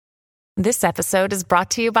This episode is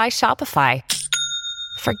brought to you by Shopify.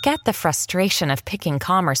 Forget the frustration of picking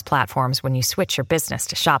commerce platforms when you switch your business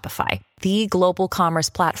to Shopify, the global commerce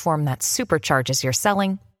platform that supercharges your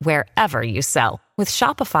selling wherever you sell. With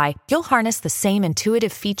Shopify, you'll harness the same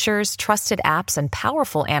intuitive features, trusted apps, and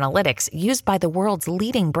powerful analytics used by the world's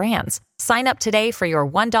leading brands. Sign up today for your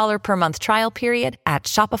 $1 per month trial period at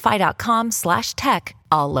shopify.com/tech,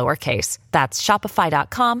 all lowercase. That's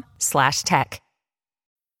shopify.com/tech.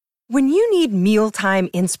 When you need mealtime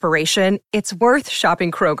inspiration, it's worth shopping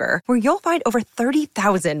Kroger, where you'll find over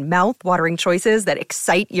 30,000 mouth-watering choices that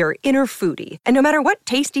excite your inner foodie. And no matter what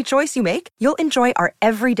tasty choice you make, you'll enjoy our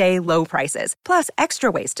everyday low prices, plus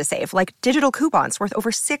extra ways to save, like digital coupons worth over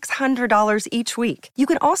 $600 each week. You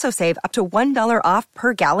can also save up to $1 off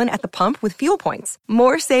per gallon at the pump with fuel points.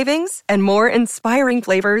 More savings and more inspiring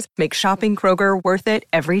flavors make shopping Kroger worth it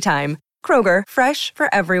every time. Kroger, fresh for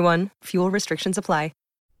everyone. Fuel restrictions apply.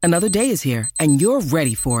 Another day is here, and you're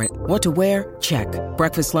ready for it. What to wear? Check.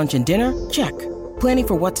 Breakfast, lunch, and dinner? Check. Planning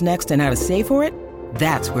for what's next and how to save for it?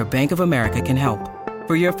 That's where Bank of America can help.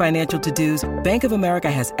 For your financial to-dos, Bank of America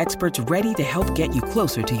has experts ready to help get you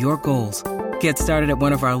closer to your goals. Get started at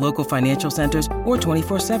one of our local financial centers or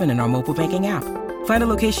 24/7 in our mobile banking app. Find a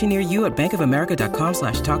location near you at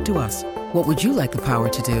bankofamerica.com/talktous. What would you like the power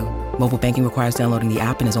to do? Mobile banking requires downloading the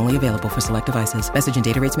app and is only available for select devices. Message and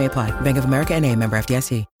data rates may apply. Bank of America N.A., member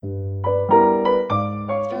FDIC.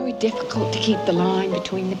 It's very difficult to keep the line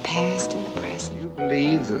between the past and the present. Do you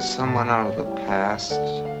believe that someone out of the past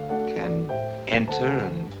can enter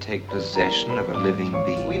and take possession of a living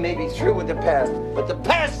being? We may be through with the past, but the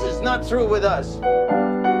past is not through with us.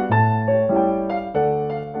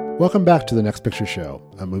 Welcome back to The Next Picture Show,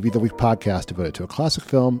 a Movie of the Week podcast devoted to a classic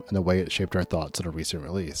film and the way it shaped our thoughts at a recent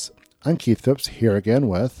release. I'm Keith Phipps, here again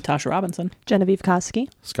with Tasha Robinson, Genevieve Koski,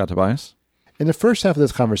 Scott Tobias. In the first half of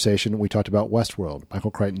this conversation, we talked about Westworld,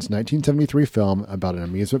 Michael Crichton's 1973 film about an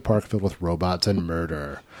amusement park filled with robots and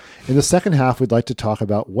murder. In the second half, we'd like to talk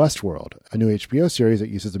about Westworld, a new HBO series that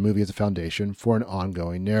uses the movie as a foundation for an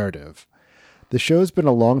ongoing narrative. The show's been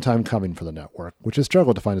a long time coming for the network, which has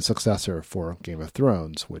struggled to find a successor for Game of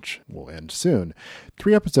Thrones, which will end soon.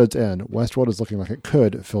 3 episodes in, Westworld is looking like it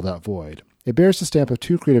could fill that void. It bears the stamp of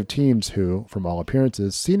 2 creative teams who, from all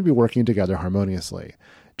appearances, seem to be working together harmoniously.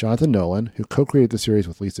 Jonathan Nolan, who co-created the series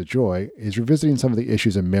with Lisa Joy, is revisiting some of the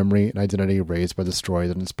issues of memory and identity raised by the story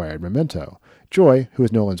that inspired Memento. Joy, who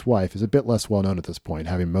is Nolan's wife, is a bit less well known at this point,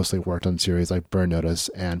 having mostly worked on series like Burn Notice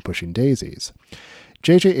and Pushing Daisies.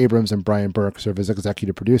 J.J. Abrams and Brian Burke serve as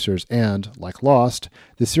executive producers and, like Lost,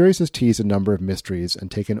 the series has teased a number of mysteries and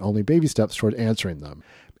taken only baby steps toward answering them.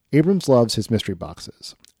 Abrams loves his mystery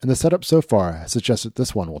boxes, and the setup so far has suggested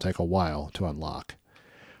this one will take a while to unlock.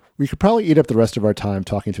 We could probably eat up the rest of our time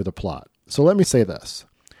talking through the plot, so let me say this.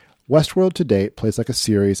 Westworld to date plays like a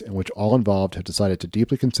series in which all involved have decided to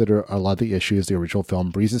deeply consider a lot of the issues the original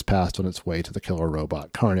film breezes past on its way to the killer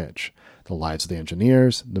robot carnage. The lives of the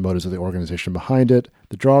engineers, the motives of the organization behind it,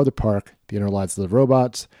 the draw of the park, the inner lives of the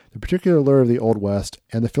robots, the particular lure of the Old West,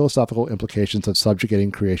 and the philosophical implications of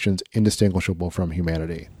subjugating creations indistinguishable from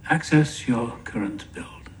humanity. Access your current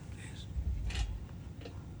build, please.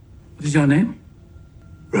 What is your name?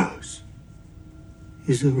 Rose.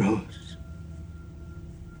 Is a rose.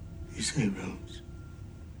 You say Rose.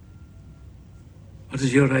 What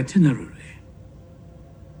is your itinerary?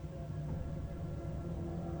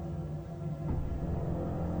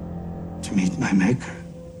 To meet my maker.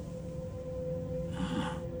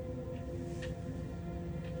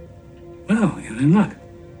 Well, you're in luck.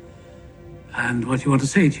 And what do you want to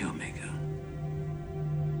say to your maker?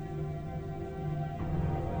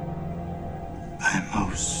 My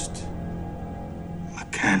most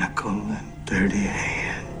mechanical and dirty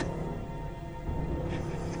hand.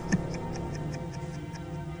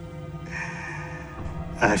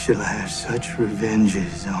 I shall have such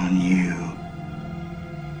revenges on you.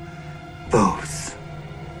 Both.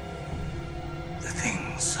 The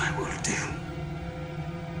things I will do.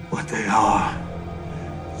 What they are,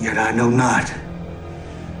 yet I know not.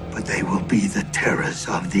 But they will be the terrors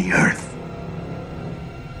of the earth.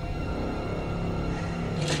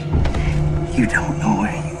 You don't know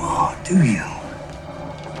where you are, do you?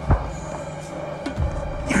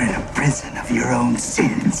 You're in a prison of your own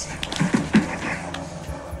sins.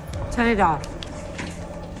 Turn it off.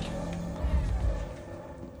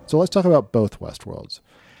 So let's talk about both Westworlds.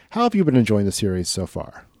 How have you been enjoying the series so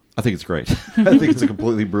far? I think it's great. I think it's a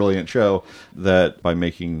completely brilliant show that by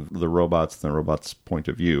making the robots and the robots' point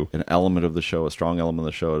of view an element of the show, a strong element of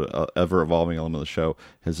the show, an ever-evolving element of the show,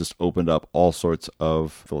 has just opened up all sorts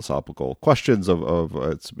of philosophical questions.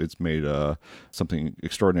 It's made something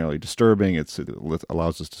extraordinarily disturbing. It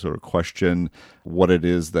allows us to sort of question what it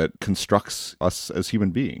is that constructs us as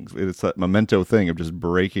human beings. It's that memento thing of just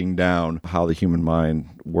breaking down how the human mind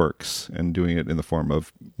works and doing it in the form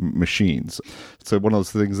of machines. So one of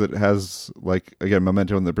those things that has, like, again,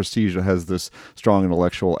 Memento and The Prestige, it has this strong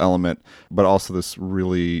intellectual element, but also this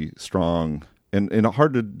really strong and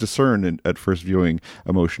hard to discern at first viewing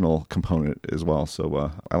emotional component as well. So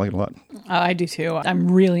I like it a lot. I do too. I'm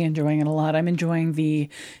really enjoying it a lot. I'm enjoying the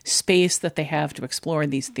space that they have to explore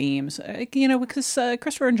these themes. Because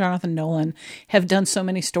Christopher and Jonathan Nolan have done so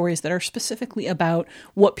many stories that are specifically about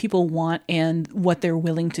what people want and what they're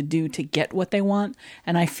willing to do to get what they want.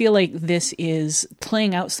 And I feel like this is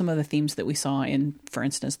playing out some of the themes that we saw in, for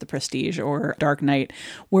instance, The Prestige or Dark Knight,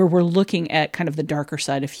 where we're looking at kind of the darker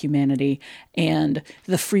side of humanity and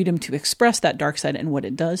the freedom to express that dark side and what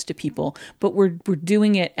it does to people. But we're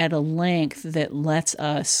doing it at a length that lets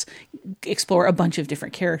us explore a bunch of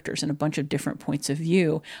different characters and a bunch of different points of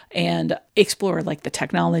view and explore like the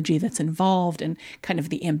technology that's involved and kind of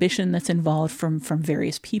the ambition that's involved from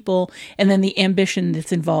various people. And then the ambition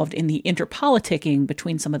that's involved in the interpoliticking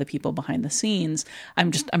between some of the people behind the scenes.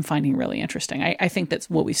 I'm finding really interesting. I think that's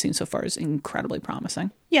what we've seen so far is incredibly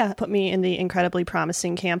promising. Yeah, put me in the incredibly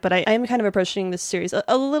promising camp, but I am kind of approaching this series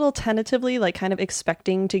a little tentatively, like kind of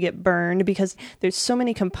expecting to get burned because there's so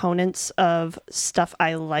many components of stuff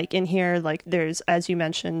I like in here. Like there's, as you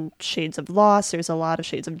mentioned, Shades of Lost. There's a lot of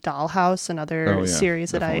Shades of Dollhouse, another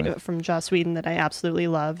series that from Joss Whedon that I absolutely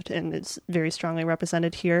loved, and it's very strongly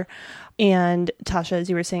represented here. And Tasha, as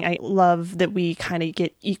you were saying, I love that we kind of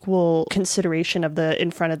get equal consideration of the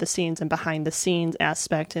in front of the scenes and behind the scenes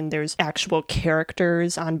aspect, and there's actual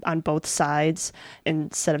characters on both sides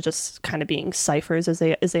instead of just kind of being ciphers as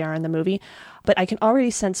they are in the movie. But I can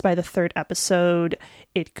already sense by the third episode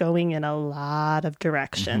it going in a lot of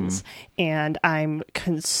directions. And I'm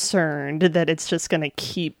concerned that it's just going to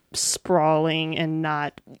keep sprawling and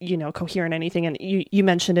not, coherent anything. And you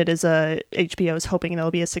mentioned it as HBO is hoping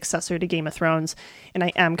there'll be a successor to Game of Thrones. And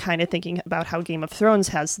I am kind of thinking about how Game of Thrones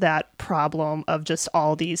has that problem of just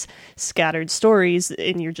all these scattered stories.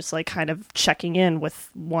 And you're just like kind of checking in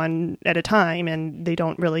with one at a time. And they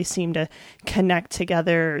don't really seem to connect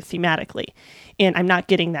together thematically. And I'm not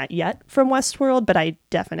getting that yet from Westworld, but I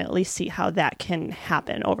definitely see how that can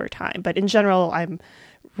happen over time. But in general, I'm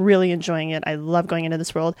really enjoying it. I love going into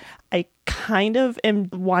this world. I kind of am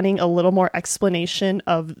wanting a little more explanation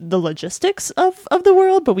of the logistics of the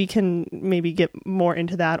world, but we can maybe get more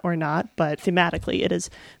into that or not. But thematically, it is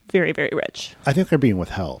very, very rich. I think they're being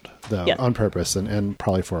withheld, though, on purpose and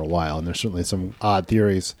probably for a while. And there's certainly some odd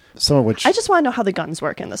theories, some of which... I just want to know how the guns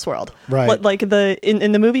work in this world. Right. Like in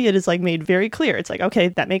the movie, it is like made very clear. It's like, okay,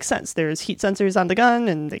 that makes sense. There's heat sensors on the gun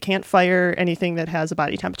and they can't fire anything that has a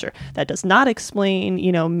body temperature. That does not explain,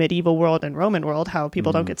 medieval world and Roman world, how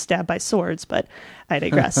people don't get stabbed by swords, but I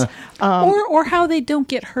digress. Or how they don't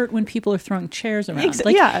get hurt when people are throwing chairs around.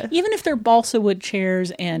 Even if they're balsa wood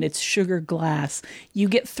chairs and it's sugar glass, you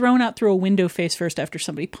get thrown out through a window face first after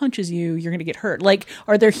somebody punches you, you're going to get hurt. Like,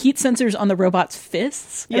 are there heat sensors on the robot's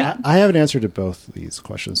fists? Yeah. I have an answer to both these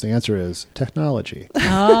questions. The answer is technology.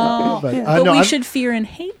 Oh, but we should fear and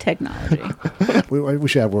hate technology. we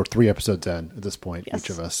should have, we're 3 episodes in at this point, each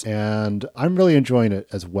of us. And I'm really enjoying it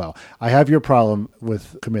as well. I have your problem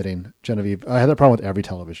with committing, Genevieve. I had that problem with every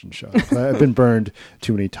television show. I've been burned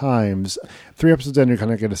too many times. 3 episodes in, you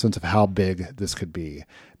kind of get a sense of how big this could be,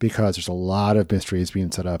 because there's a lot of mysteries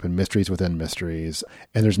being set up and mysteries within mysteries.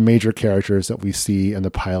 And there's major characters that we see in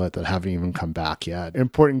the pilot that haven't even come back yet.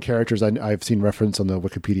 Important characters I've seen reference on the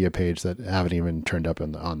Wikipedia page that haven't even turned up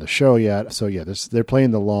on the show yet. So yeah, they're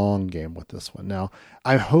playing the long game with this one. Now,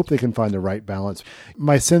 I hope they can find the right balance.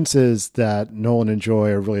 My sense is that Nolan and Joy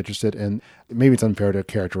are really interested in, maybe it's unfair to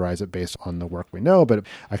characterize it based on the work we know, but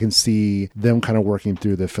I can see them kind of working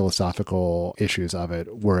through the philosophical issues of it,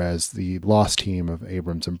 whereas the Lost team of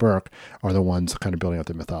Abrams and Burke are the ones kind of building up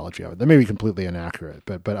the mythology of it. That may be completely inaccurate,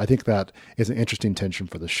 but I think that is an interesting tension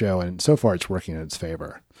for the show, and so far it's working in its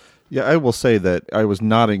favor. Yeah, I will say that I was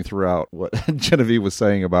nodding throughout what Genevieve was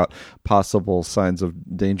saying about possible signs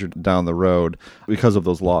of danger down the road because of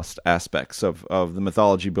those lost aspects of the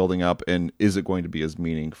mythology building up, and is it going to be as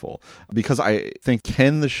meaningful? Because I think,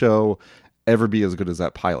 can the show ever be as good as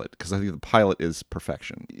that pilot, because I think the pilot is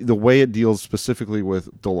perfection. The way it deals specifically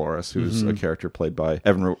with Dolores, who's a character played by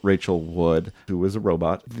Evan Rachel Wood, who is a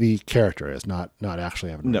robot. The character is not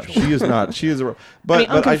actually Evan Rachel Wood. She is not. She is a but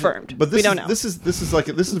unconfirmed. But we don't know. This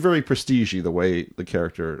is very prestige-y, the way the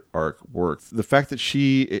character arc works. The fact that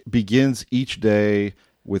she begins each day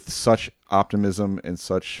with such optimism and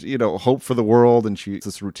such, hope for the world, and she's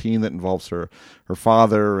this routine that involves her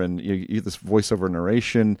father, and you get this voiceover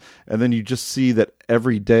narration, and then you just see that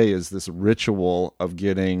every day is this ritual of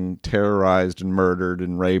getting terrorized and murdered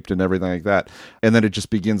and raped and everything like that, and then it just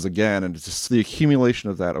begins again, and it's just the accumulation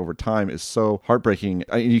of that over time is so heartbreaking.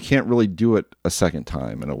 You can't really do it a second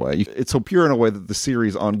time in a way. It's so pure in a way that the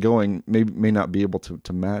series ongoing may not be able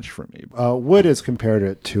to match for me. Wood has compared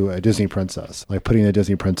it to a Disney princess, like putting a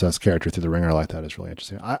Disney princess character through the ringer like that is really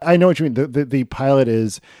interesting. I know what you mean. The pilot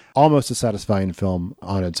is almost a satisfying film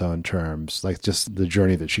on its own terms, like just the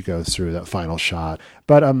journey that she goes through, that final shot.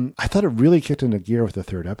 But I thought it really kicked into gear with the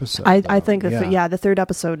third episode. I think the third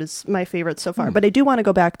episode is my favorite so far. But I do want to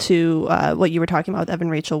go back to what you were talking about with Evan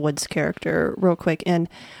Rachel Wood's character real quick. And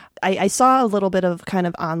I saw a little bit of kind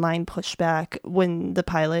of online pushback when the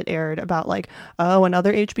pilot aired about like, oh,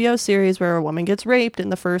 another HBO series where a woman gets raped in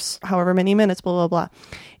the first however many minutes, blah, blah, blah.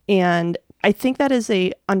 And I think that is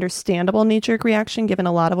a understandable knee-jerk reaction given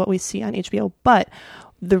a lot of what we see on HBO. But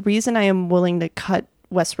the reason I am willing to cut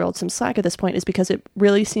Westworld some slack at this point is because it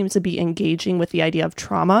really seems to be engaging with the idea of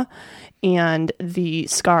trauma and the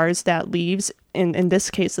scars that leaves. In this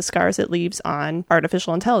case, the scars it leaves on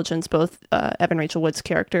artificial intelligence, both Evan Rachel Wood's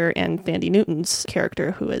character and Thandie Newton's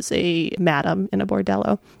character, who is a madam in a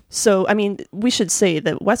bordello. So, I mean, we should say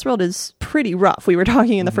that Westworld is pretty rough. We were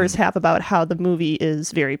talking in the first half about how the movie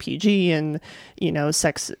is very PG and,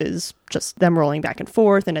 sex is just them rolling back and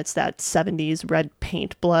forth, and it's that 70s red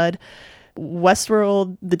paint blood.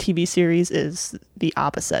 Westworld, the TV series, is the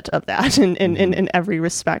opposite of that in every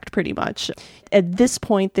respect, pretty much. At this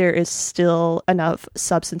point, there is still enough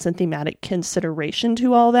substance and thematic consideration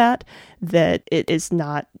to all that it is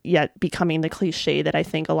not yet becoming the cliche that I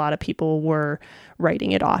think a lot of people were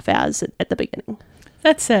writing it off as at the beginning.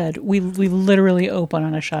 That said, we literally open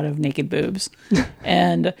on a shot of naked boobs.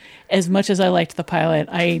 And as much as I liked the pilot,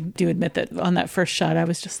 I do admit that on that first shot, I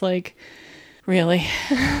was just like, really?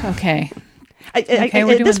 Okay. At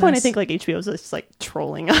this point, I think like HBO is just like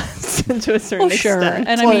trolling us to a certain extent.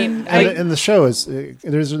 And and the show is,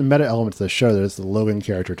 there's a meta element to the show. There's the Logan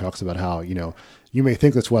character talks about how, you may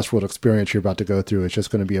think this Westworld experience you're about to go through is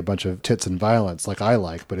just going to be a bunch of tits and violence like I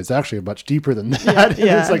like, but it's actually much deeper than that.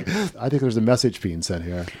 Yeah. It's like, I think there's a message being sent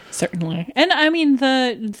here. Certainly. And I mean,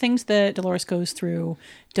 the things that Dolores goes through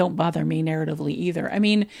don't bother me narratively either. I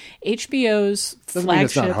mean, HBO's doesn't flagship... mean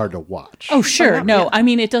it's not hard to watch. Oh, sure. No, I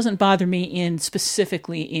mean, it doesn't bother me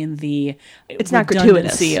specifically in the it's not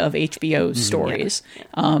redundancy of HBO stories.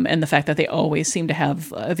 And the fact that they always seem to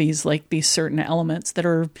have these certain elements that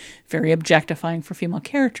are very objectifying for female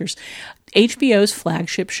characters. HBO's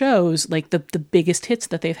flagship shows, like the biggest hits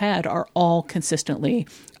that they've had, are all consistently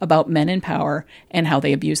about men in power and how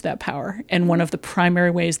they abuse that power. And one of the primary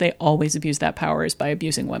ways they always abuse that power is by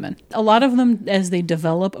abusing women. A lot of them, as they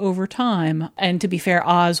develop over time, and to be fair,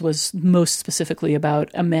 Oz was most specifically about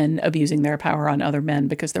men abusing their power on other men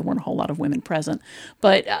because there weren't a whole lot of women present.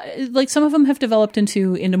 But some of them have developed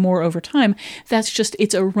into more over time.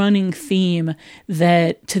 It's a running theme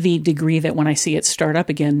that, to the degree that when I see it start up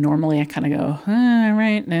again, normally I kind of go, all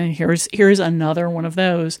right, here's another one of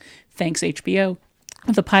those. Thanks, HBO.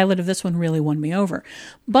 The pilot of this one really won me over.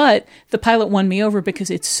 But the pilot won me over because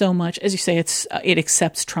it's so much, as you say, it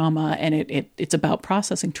accepts trauma and it's about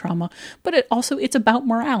processing trauma, but it's about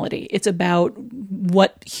morality. It's about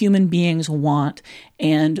what human beings want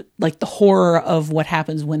and like the horror of what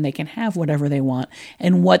happens when they can have whatever they want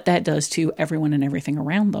and what that does to everyone and everything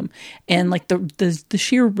around them. And like the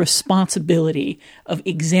sheer responsibility of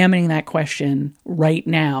examining that question right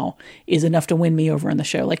now is enough to win me over in the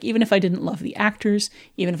show. Like, even if I didn't love the actors,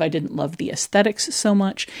 even if I didn't love the aesthetics so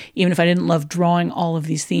much, even if I didn't love drawing all of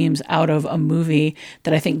these themes out of a movie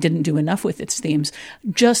that I think didn't do enough with its themes,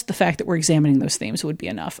 just the fact that we're examining those themes would be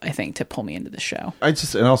enough, I think, to pull me into the show. I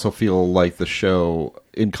also feel like the show,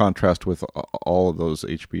 in contrast with all of those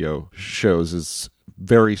HBO shows, is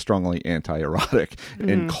very strongly anti-erotic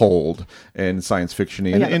and cold and science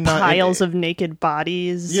fiction-y. And piles of naked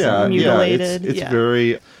bodies, mutilated. It's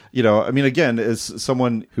very... I mean, again, as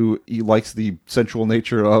someone who likes the sensual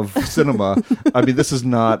nature of cinema, I mean, this is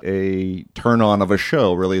not a turn-on of a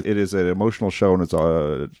show, really. It is an emotional show, and it's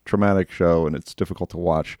a traumatic show, and it's difficult to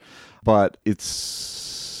watch. But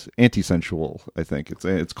it's anti-sensual, I think.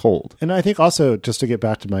 It's cold. And I think also, just to get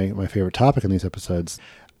back to my favorite topic in these episodes,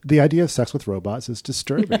 the idea of sex with robots is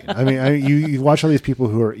disturbing. I mean, you watch all these people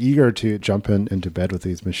who are eager to jump into bed with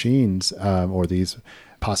these machines or these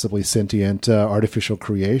possibly sentient artificial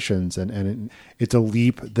creations, and it's a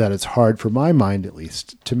leap that it's hard for my mind, at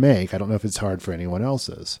least, to make. I don't know if it's hard for anyone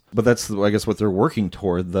else's. But that's, I guess, what they're working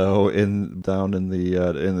toward, though, down in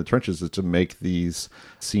the trenches, is to make these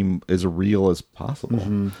seem as real as possible.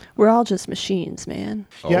 Mm-hmm. We're all just machines, man.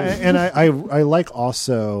 Yeah, and I like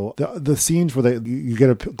also the scenes where you get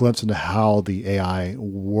a glimpse into how the AI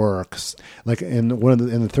works. Like in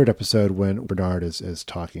the third episode, when Bernard is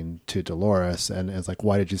talking to Dolores, and it's like,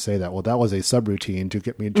 why did you say that? Well, that was a subroutine to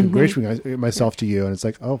get me to ingratiate myself to you. And it's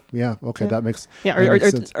like, oh yeah, okay, that makes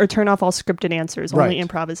sense. Or turn off all scripted answers, only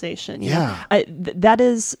improvisation. Yeah, that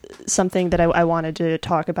is something that I wanted to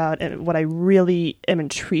talk about, and what I really am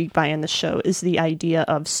intrigued by in the show is the idea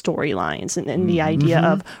of storylines and the idea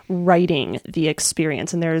of writing the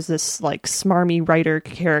experience. And there's this like smarmy writer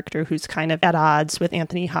character who's kind of at odds with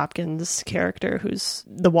Anthony Hopkins' character, who's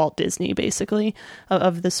the Walt Disney basically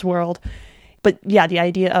of this world. But yeah, the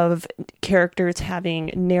idea of characters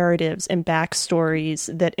having narratives and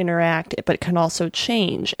backstories that interact, but can also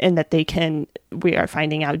change, and that we are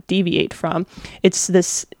finding out, deviate from. It's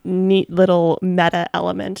this neat little meta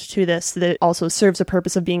element to this that also serves a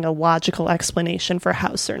purpose of being a logical explanation for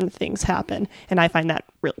how certain things happen. And I find that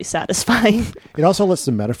really satisfying. It also lets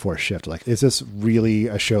the metaphor shift. Like, is this really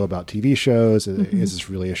a show about TV shows? Is this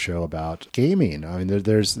really a show about gaming? I mean,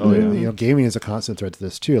 there's gaming is a constant thread to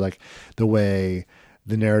this too. Like the way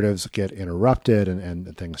the narratives get interrupted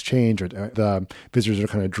and things change, or the visitors are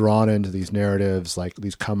kind of drawn into these narratives, like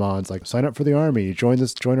these come-ons, like sign up for the army, join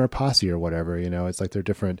our posse or whatever. It's like they're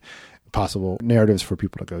different possible narratives for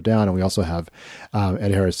people to go down. And we also have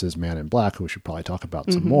Ed Harris's Man in Black, who we should probably talk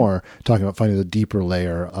about some more, talking about finding the deeper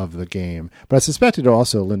layer of the game. But I suspect it'll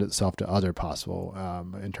also lend itself to other possible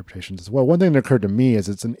interpretations as well. One thing that occurred to me is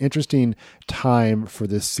it's an interesting time for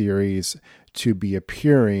this series to be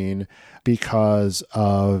appearing because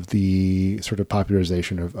of the sort of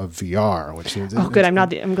popularization of VR, which is good. I'm glad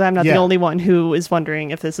I'm not the only one who is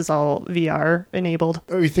wondering if this is all VR enabled.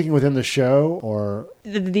 Are you thinking within the show or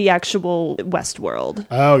the actual Westworld?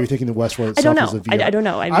 Oh, you're thinking the Westworld itself is a VR. I don't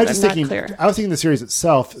know. I'm not clear. I was thinking the series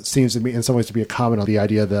itself seems to be, in some ways, to be a comment on the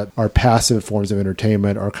idea that our passive forms of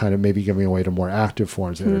entertainment are kind of maybe giving away to more active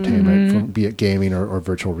forms of entertainment, be it gaming or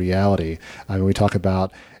virtual reality. I mean, we talk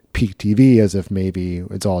about peak TV as if maybe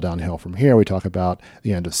it's all downhill from here. We talk about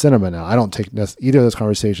the end of cinema now. I don't take either of those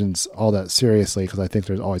conversations all that seriously because I think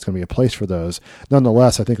there's always going to be a place for those.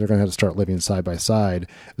 Nonetheless, I think they're going to have to start living side by side.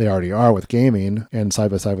 They already are with gaming, and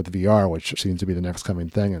side by side with VR, which seems to be the next coming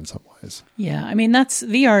thing in some ways. Yeah, I mean,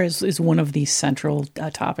 VR is one of the central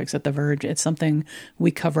topics at The Verge. It's something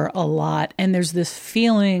we cover a lot, and there's this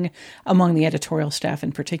feeling among the editorial staff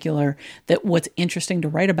in particular that what's interesting to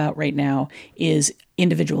write about right now is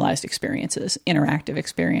individualized experiences, interactive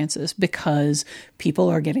experiences, because people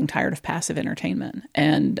are getting tired of passive entertainment.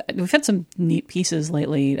 And we've had some neat pieces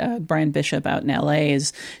lately. Brian Bishop out in LA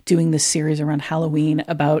is doing this series around Halloween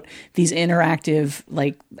about these interactive,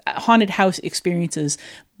 like haunted house experiences,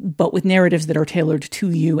 but with narratives that are tailored to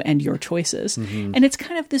you and your choices. And it's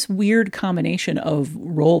kind of this weird combination of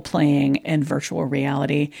role-playing and virtual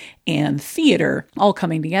reality and theater all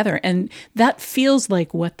coming together. And that feels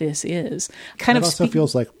like what this is. It also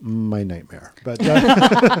feels like my nightmare. But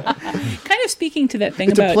kind of speaking to that thing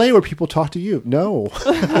it's about... a play where people talk to you. No.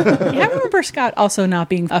 I remember Scott also not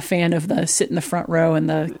being a fan of the sit in the front row and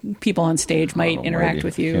the people on stage might interact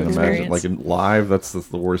with you experience. Like in live, that's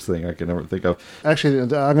the worst thing I can ever think of. Actually,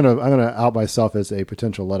 I'm gonna out myself as a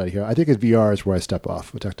potential Luddite here. I think VR is where I step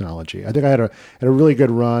off with technology. I think I had a really good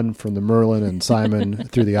run from the Merlin and Simon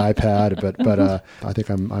through the iPad, but I think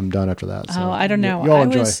I'm done after that. So I don't know. Y'all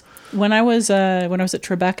enjoy. When I was at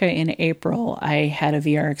Tribeca in April, I had a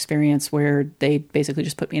VR experience where they basically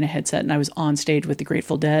just put me in a headset and I was on stage with the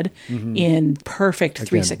Grateful Dead in perfect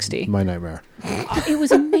 360. My nightmare. It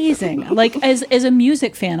was amazing. Like as a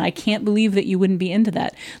music fan, I can't believe that you wouldn't be into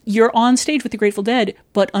that. You're on stage with the Grateful Dead,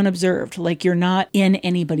 but unobserved. Like you're not in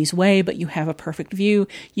anybody's way, but you have a perfect view.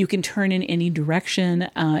 You can turn in any direction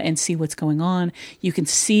and see what's going on. You can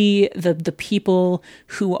see the people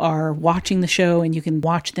who are watching the show, and you can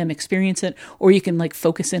watch them experience it, or you can like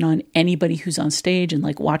focus in on anybody who's on stage and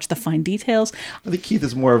like watch the fine details. I think Keith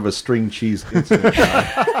is more of a string cheese incident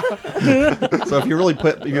guy. So if you really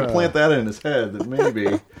plant that in his head, then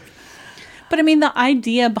maybe. But I mean, the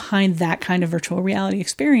idea behind that kind of virtual reality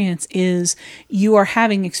experience is you are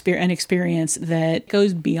having an experience that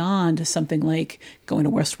goes beyond something like going to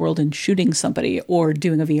Westworld and shooting somebody or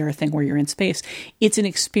doing a VR thing where you're in space. It's an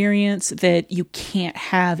experience that you can't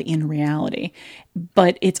have in reality.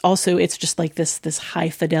 But it's just like this high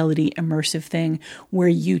fidelity immersive thing where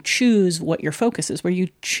you choose what your focus is, where you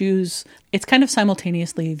choose. It's kind of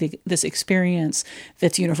simultaneously this experience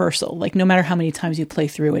that's universal. Like no matter how many times you play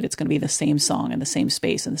through it, it's going to be the same song and the same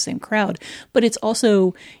space and the same crowd. But it's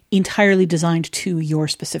also entirely designed to your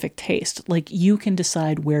specific taste. Like you can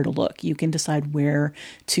decide where to look, you can decide where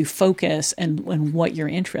to focus and what you're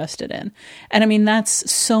interested in. And I mean,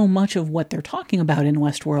 that's so much of what they're talking about in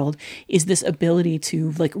Westworld is this ability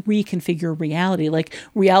to like reconfigure reality. Like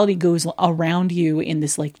reality goes around you in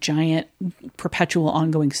this like giant perpetual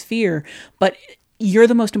ongoing sphere, but you're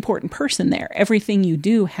the most important person there. Everything you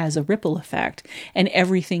do has a ripple effect, and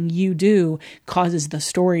everything you do causes the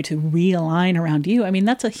story to realign around you. I mean,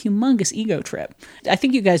 that's a humongous ego trip. I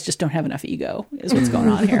think you guys just don't have enough ego is what's going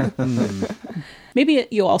on here. Maybe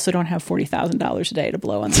you also don't have $40,000 a day to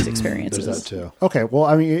blow on these experiences. There's that too. Okay, well,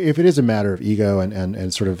 I mean, if it is a matter of ego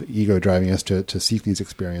and sort of ego driving us to seek these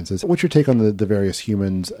experiences, what's your take on the various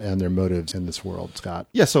humans and their motives in this world, Scott?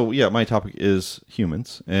 Yeah, my topic is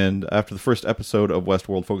humans. And after the first episode of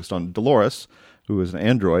Westworld focused on Dolores, who is an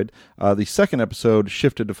android, the second episode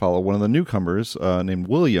shifted to follow one of the newcomers named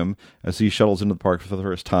William as he shuttles into the park for the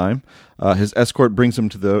first time. His escort brings him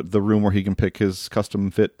to the room where he can pick his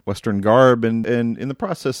custom-fit Western garb, and in the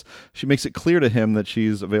process, she makes it clear to him that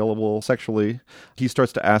she's available sexually. He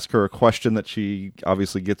starts to ask her a question that she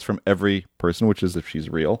obviously gets from every person, which is if she's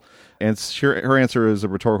real. And her answer is a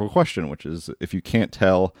rhetorical question, which is, if you can't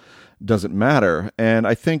tell, doesn't matter. And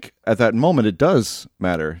I think at that moment it does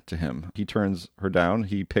matter to him. He turns her down.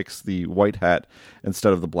 He picks the white hat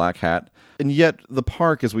instead of the black hat. And yet the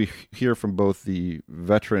park, as we hear from both the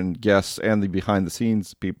veteran guests and the behind the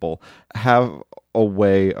scenes people, have a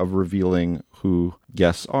way of revealing who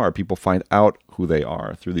guests are. People find out who they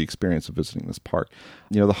are through the experience of visiting this park.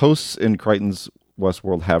 You know, the hosts in Crichton's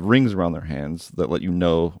Westworld have rings around their hands that let you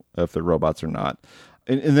know if they're robots or not.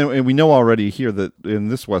 And we know already here that in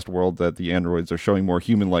this Westworld that the androids are showing more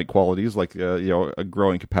human-like qualities, like a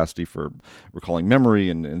growing capacity for recalling memory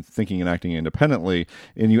and thinking and acting independently.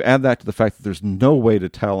 And you add that to the fact that there's no way to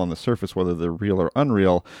tell on the surface whether they're real or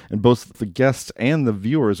unreal, and both the guests and the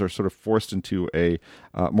viewers are sort of forced into a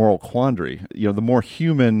moral quandary. You know, the more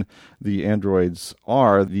human the androids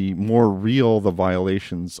are, the more real the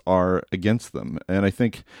violations are against them. And I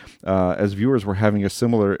think as viewers, we're having a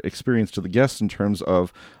similar experience to the guests in terms of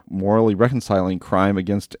morally reconciling crime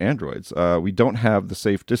against androids. We don't have the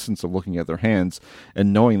safe distance of looking at their hands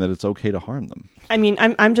and knowing that it's okay to harm them. I mean,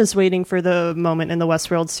 I'm just waiting for the moment in the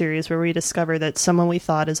Westworld series where we discover that someone we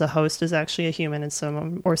thought is a host is actually a human, and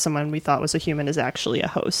someone we thought was a human is actually a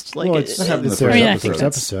host. Like, well, I think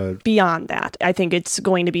episode. Beyond that, I think it's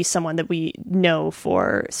going to be someone that we know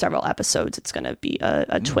for several episodes. It's going to be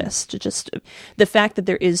a twist. Just the fact that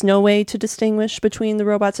there is no way to distinguish between the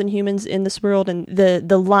robots and humans in this world, and the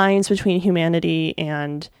lines between humanity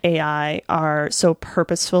and AI are so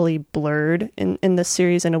purposefully blurred in this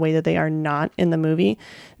series in a way that they are not in the movie,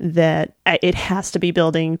 that it has to be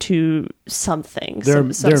building to something. There are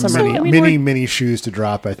many shoes to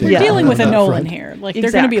drop, I think. We're dealing with a Nolan here. Like, exactly.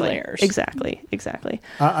 They're going to be layers. Exactly.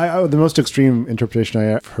 The most extreme interpretation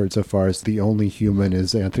I've heard so far is the only human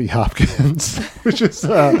is Anthony Hopkins, which is,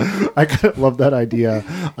 I kind of love that idea.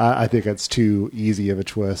 I think it's too easy of a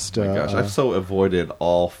twist. Oh my gosh, I've so avoided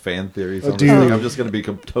all fan theories on this thing. I'm just going to be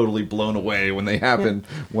totally blown away when they happen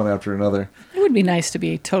one after another. It would be nice to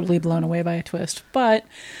be totally blown away by a twist, but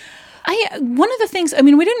one of the things, I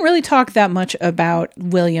mean, we didn't really talk that much about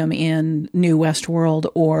William in New Westworld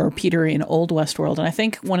or Peter in Old Westworld. And I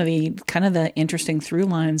think one of the kind of the interesting through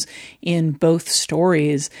lines in both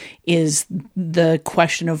stories is the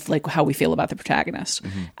question of like how we feel about the protagonist.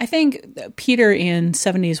 Mm-hmm. I think Peter in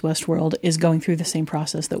 70s Westworld is going through the same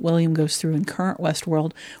process that William goes through in current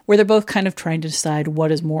Westworld, where they're both kind of trying to decide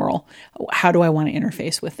what is moral. How do I want to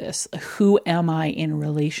interface with this? Who am I in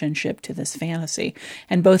relationship to this fantasy?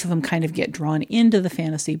 And both of them kind of get drawn into the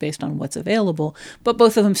fantasy based on what's available, but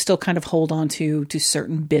both of them still kind of hold on to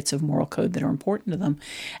certain bits of moral code that are important to them.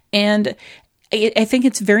 And I think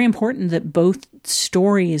it's very important that both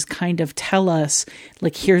stories kind of tell us,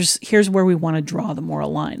 like, here's where we want to draw the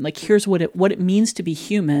moral line. Like, here's what it means to be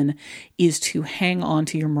human is to hang on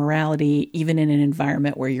to your morality, even in an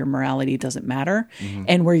environment where your morality doesn't matter,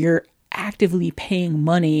 and where you're actively paying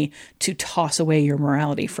money to toss away your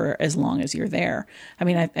morality for as long as you're there. I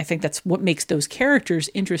mean, I think that's what makes those characters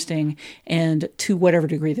interesting, and to whatever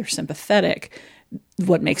degree they're sympathetic,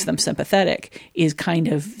 what makes them sympathetic is kind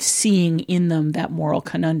of seeing in them that moral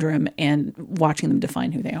conundrum and watching them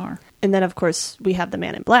define who they are. And then, of course, we have the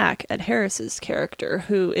Man in Black, Ed Harris's character,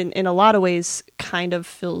 who in a lot of ways kind of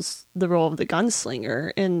fills the role of the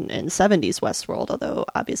gunslinger in 70s Westworld, although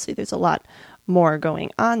obviously there's a lot more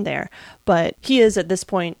going on there. But he is, at this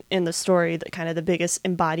point in the story, the kind of the biggest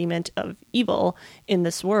embodiment of evil in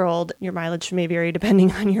this world. Your mileage may vary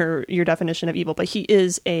depending on your definition of evil, but he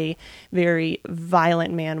is a very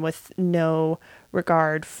violent man with no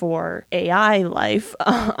regard for AI life.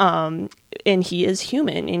 And he is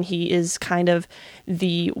human, and he is kind of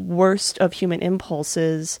the worst of human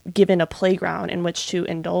impulses given a playground in which to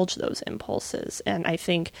indulge those impulses. And I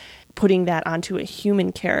think putting that onto a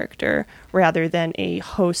human character rather than a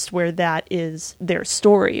host where that is their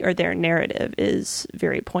story or their narrative is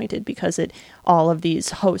very pointed, because all of these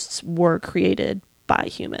hosts were created by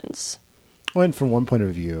humans. Well, and from one point of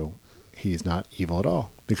view, he's not evil at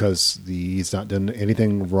all, because he's not done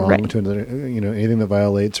anything wrong to another, anything that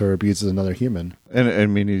violates or abuses another human. And I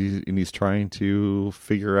mean, he's trying to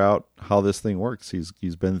figure out how this thing works.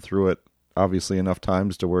 He's been through it obviously enough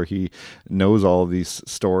times to where he knows all of these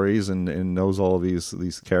stories and knows all of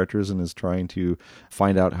these characters, and is trying to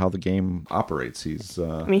find out how the game operates. He's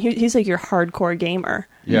he's like your hardcore gamer.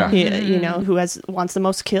 Yeah. Who wants the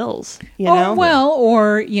most kills, know? Well,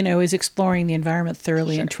 or, is exploring the environment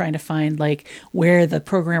thoroughly and trying to find like where the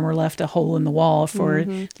programmer left a hole in the wall for,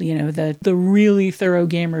 the really thorough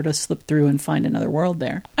gamer to slip through and find another world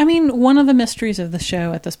there. I mean, one of the mysteries of the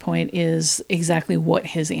show at this point is exactly what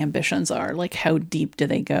his ambitions are. Like, how deep do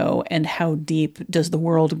they go, and how deep does the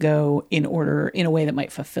world go in a way that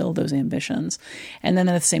might fulfill those ambitions? And then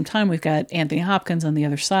at the same time, we've got Anthony Hopkins on the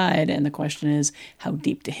other side, and the question is, how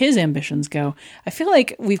deep do his ambitions go? I feel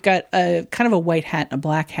like we've got a kind of a white hat and a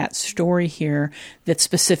black hat story here that's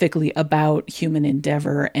specifically about human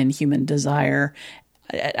endeavor and human desire.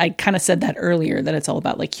 I kind of said that earlier, that it's all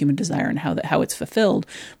about like human desire and how it's fulfilled.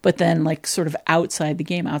 But then like sort of outside the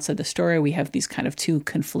game, outside the story, we have these kind of two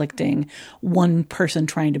conflicting, one person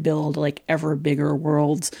trying to build like ever bigger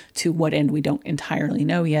worlds to what end we don't entirely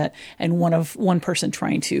know yet. And one person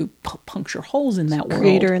trying to puncture holes in that world.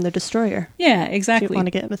 Creator and the destroyer. Yeah, exactly. If you want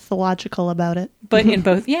to get mythological about it. But in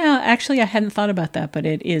both, actually I hadn't thought about that, but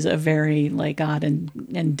it is a very like God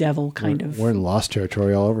and devil kind of. We're in Lost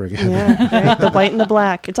territory all over again. Yeah, right? The white and the black.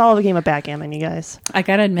 It's all a game of backgammon, you guys. I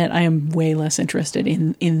gotta admit, I am way less interested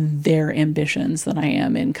in their ambitions than I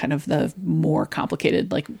am in kind of the more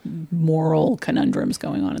complicated, like, moral conundrums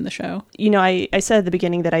going on in the show. I said at the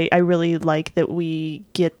beginning that I really like that we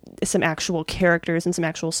get some actual characters and some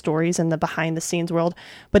actual stories in the behind-the-scenes world.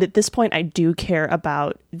 But at this point, I do care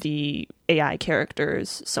about the AI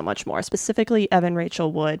characters so much more, specifically Evan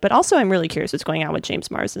Rachel Wood. But also, I'm really curious what's going on with James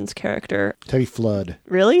Marsden's character. Teddy Flood.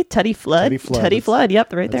 Really? Teddy Flood? Teddy Flood.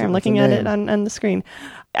 Yep, right there. I'm looking at it on the screen.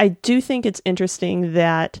 I do think it's interesting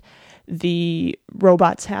that the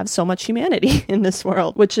robots have so much humanity in this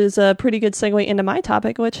world, which is a pretty good segue into my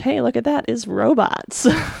topic, which, hey, look at that, is robots.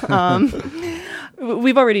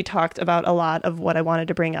 We've already talked about a lot of what I wanted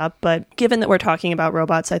to bring up, but given that we're talking about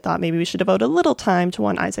robots, I thought maybe we should devote a little time to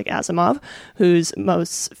one Isaac Asimov, who's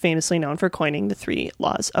most famously known for coining the 3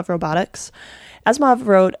 laws of robotics. Asimov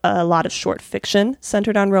wrote a lot of short fiction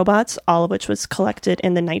centered on robots, all of which was collected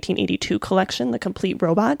in the 1982 collection, The Complete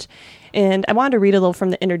Robot. And I wanted to read a little from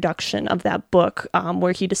the introduction of that book,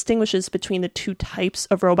 where he distinguishes between the 2 types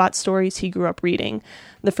of robot stories he grew up reading.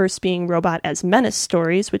 The first being robot as menace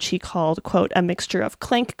stories, which he called, quote, a mixture of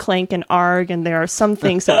clank, clank, and arg, and there are some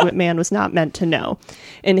things that man was not meant to know.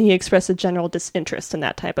 And he expressed a general disinterest in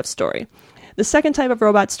that type of story. The second type of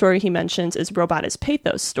robot story he mentions is robot as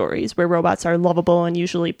pathos stories, where robots are lovable and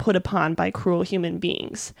usually put upon by cruel human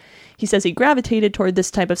beings. He says he gravitated toward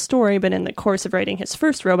this type of story, but in the course of writing his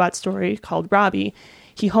first robot story, called Robbie,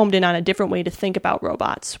 he homed in on a different way to think about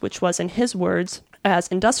robots, which was, in his words, as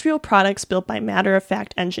industrial products built by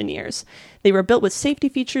matter-of-fact engineers. They were built with safety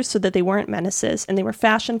features so that they weren't menaces, and they were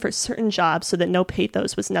fashioned for certain jobs so that no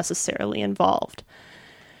pathos was necessarily involved.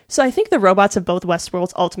 So I think the robots of both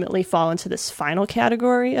Westworlds ultimately fall into this final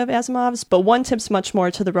category of Asimov's, but one tips much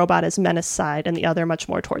more to the robot as menace side and the other much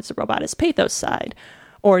more towards the robot as pathos side.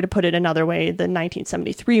 Or to put it another way, the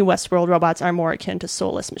 1973 Westworld robots are more akin to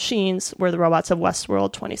soulless machines, where the robots of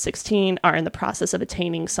Westworld 2016 are in the process of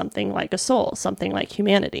attaining something like a soul, something like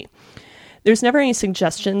humanity. There's never any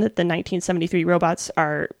suggestion that the 1973 robots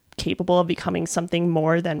are capable of becoming something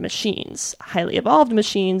more than machines, highly evolved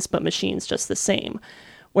machines, but machines just the same.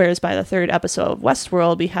 Whereas by the 3rd episode of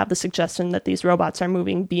Westworld, we have the suggestion that these robots are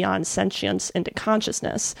moving beyond sentience into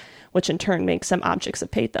consciousness, which in turn makes them objects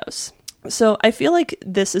of pathos. So I feel like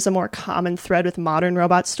this is a more common thread with modern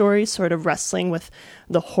robot stories, sort of wrestling with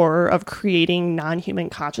the horror of creating non-human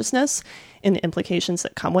consciousness and the implications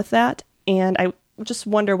that come with that. And I just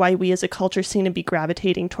wonder why we as a culture seem to be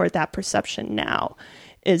gravitating toward that perception now.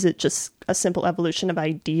 Is it just a simple evolution of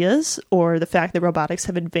ideas, or the fact that robotics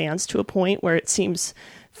have advanced to a point where it seems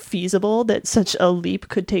feasible that such a leap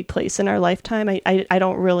could take place in our lifetime? I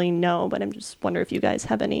don't really know, but I'm just wondering if you guys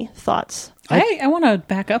have any thoughts. I want to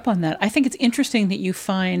back up on that. I think it's interesting that you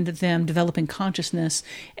find them developing consciousness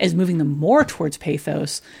as moving them more towards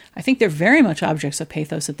pathos. I think they're very much objects of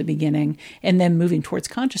pathos at the beginning, and then moving towards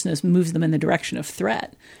consciousness moves them in the direction of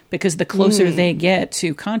threat, because the closer they get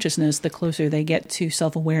to consciousness, the closer they get to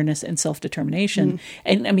self-awareness and self-determination.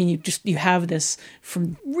 And I mean, you have this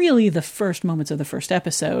from really the first moments of the first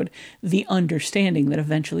episode, the understanding that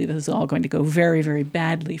eventually this is all going to go very, very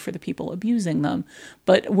badly for the people abusing them.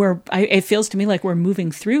 But it feels to me like we're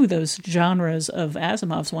moving through those genres of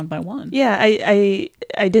Asimov's one by one. Yeah, I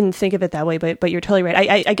didn't think of it that way, but you're totally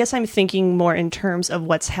right. I guess I'm thinking more in terms of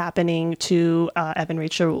what's happening to Evan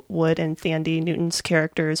Rachel Wood and Thandie Newton's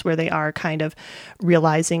characters, where they are kind of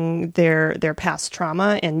realizing their past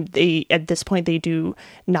trauma, and they, at this point, they do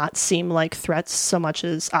not seem like threats so much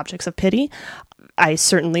as objects of pity. I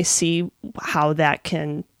certainly see how that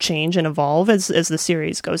can change and evolve as the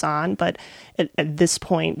series goes on, but at this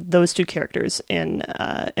point, those two characters in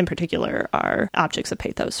particular are objects of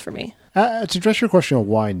pathos for me. To address your question of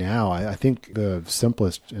why now, I think the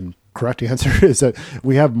simplest and correct answer is that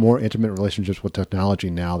we have more intimate relationships with technology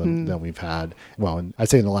now than we've had. Well, I'd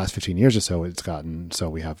say in the last 15 years or so, it's gotten so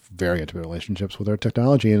we have very intimate relationships with our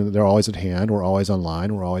technology, and they're always at hand. We're always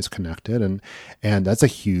online. We're always connected. And that's a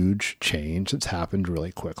huge change that's happened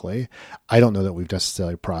really quickly. I don't know that we've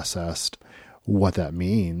necessarily processed what that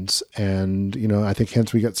means. And, I think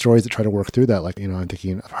hence we get stories that try to work through that. Like, I'm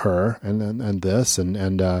thinking of Her and this and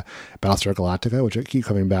Battlestar Galactica, which I keep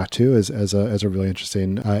coming back to as a really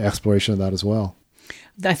interesting exploration of that as well.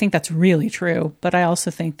 I think that's really true. But I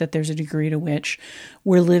also think that there's a degree to which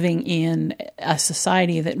we're living in a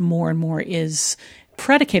society that more and more is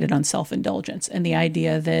predicated on self-indulgence, and the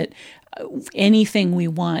idea that anything we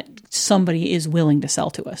want, somebody is willing to sell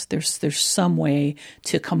to us. There's some way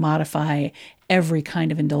to commodify every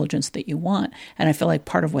kind of indulgence that you want. And I feel like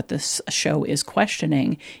part of what this show is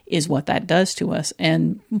questioning is what that does to us.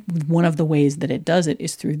 And one of the ways that it does it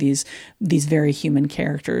is through these very human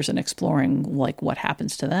characters and exploring like what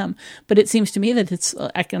happens to them. But it seems to me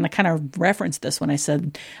that I kind of referenced this when I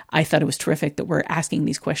said I thought it was terrific that we're asking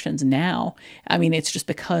these questions now. I mean, it's just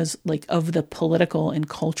because like of the political and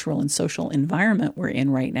cultural and social environment we're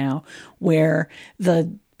in right now, where the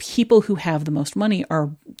people who have the most money are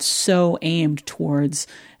so aimed towards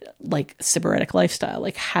like sybaritic lifestyle.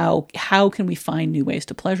 Like how can we find new ways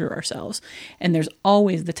to pleasure ourselves? And there's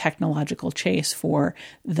always the technological chase for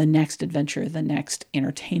the next adventure, the next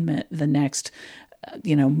entertainment, the next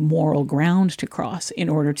moral ground to cross in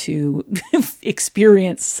order to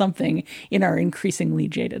experience something in our increasingly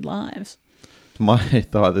jaded lives. My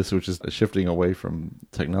thought, this was just shifting away from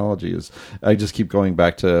technology, is I just keep going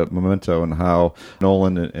back to Memento and how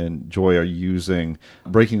Nolan and Joy are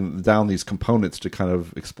breaking down these components to kind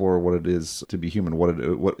of explore what it is to be human.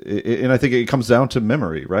 And I think it comes down to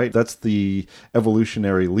memory, right? That's the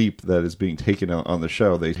evolutionary leap that is being taken on the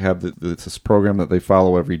show. They have this program that they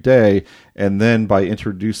follow every day, and then by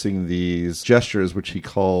introducing these gestures, which he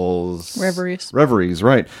calls reveries,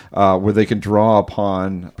 right, where they can draw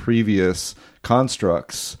upon previous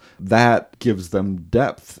constructs, that gives them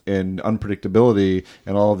depth and unpredictability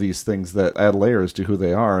and all of these things that add layers to who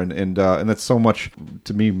they are, and that's so much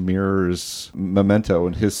to me mirrors Memento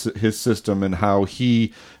and his system and how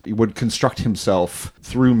he would construct himself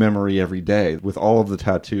through memory every day with all of the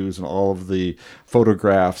tattoos and all of the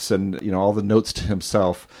photographs and all the notes to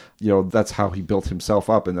himself. That's how he built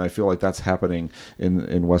himself up, and I feel like that's happening in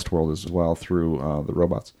Westworld as well through the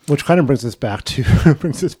robots. Which kind of brings us back to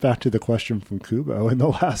the question from Kubo in the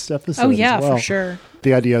last episode. Oh yeah, as well. for sure.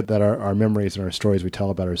 The idea that our memories and our stories we tell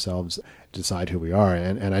about ourselves decide who we are,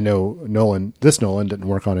 and I know Nolan didn't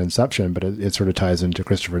work on Inception, but it sort of ties into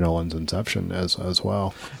Christopher Nolan's Inception as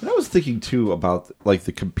well. And I was thinking too about like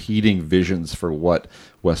the competing visions for what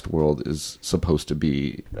Westworld is supposed to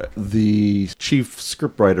be. The chief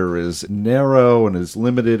scriptwriter is narrow and is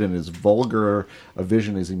limited and as vulgar a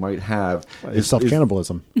vision as he might have. It's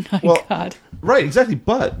self-cannibalism. My God. Right, exactly.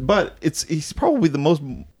 But he's probably the most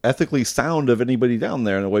ethically sound of anybody down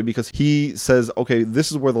there in a way, because he says, okay,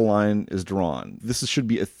 this is where the line is drawn. This should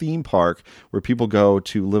be a theme park where people go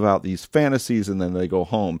to live out these fantasies and then they go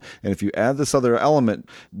home. And if you add this other element,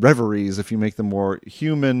 reveries, if you make them more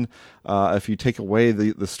human, if you take away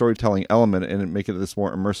the storytelling element and make it this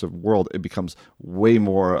more immersive world, it becomes way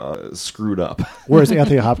more screwed up. Whereas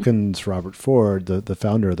Anthony Hopkins, Robert Ford, the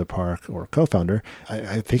founder of the park, or co-founder,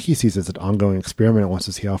 I think he sees it as an ongoing experiment and wants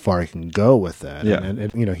to see how far he can go with that. Yeah.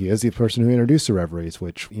 And he is the person who introduced the reveries,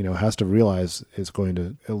 which, has to realize is going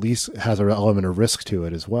to at least has an element of risk to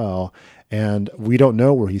it as well. And we don't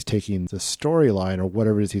know where he's taking the storyline or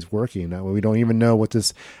whatever it is he's working. We don't even know what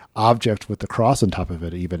this object with the cross on top of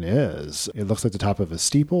it even is. It looks like the top of a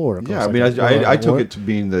steeple, or it yeah. I looks mean, I took it to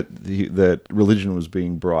mean that religion was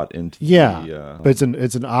being brought into. But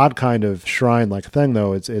it's an odd kind of shrine-like thing,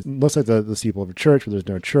 though. It looks like the steeple of a church, but there's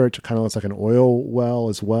no church. It kind of looks like an oil well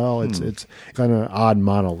as well. It's kind of an odd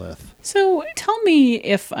monolith. So tell me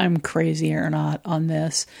if I'm crazy or not on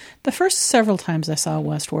this. The first several times I saw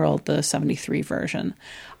Westworld, the 73 version,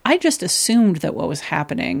 I just assumed that what was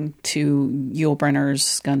happening to Yul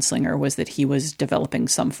Brynner's gunslinger was that he was developing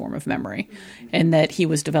some form of memory, and that he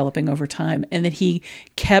was developing over time, and that he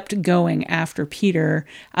kept going after Peter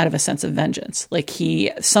out of a sense of vengeance. Like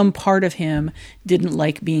some part of him didn't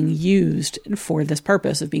like being used for this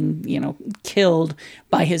purpose of being, killed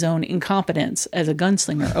by his own incompetence as a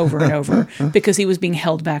gunslinger over and over because he was being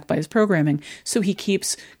held back by his programming. So he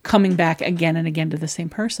keeps coming back again and again to the same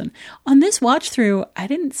person. On this watch through, I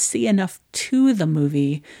didn't see enough to the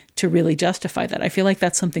movie to really justify that. I feel like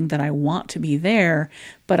that's something that I want to be there,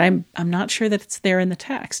 but I'm not sure that it's there in the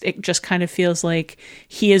text. It just kind of feels like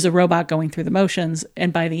he is a robot going through the motions,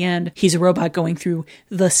 and by the end, he's a robot going through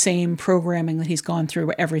the same programming that he's gone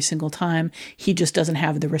through every single time. He just doesn't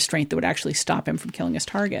have the restraint that would actually stop him from killing his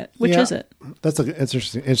target. Which is it? That's an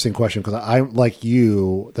interesting question, because I, like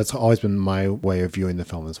you, that's always been my way of viewing the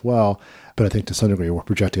film as well. But I think to some degree we're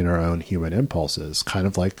projecting our own human impulses, kind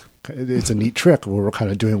of like it's a neat trick where we're kind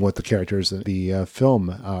of doing what the characters in the film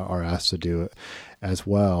are asked to do as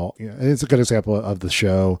well. And it's a good example of the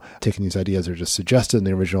show taking these ideas that are just suggested in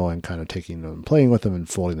the original and kind of taking them, playing with them and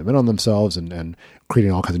folding them in on themselves and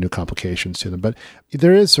creating all kinds of new complications to them. But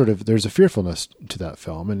there's a fearfulness to that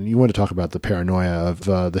film. And you want to talk about the paranoia of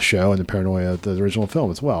the show and the paranoia of the original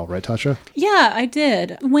film as well, right, Tasha? Yeah, I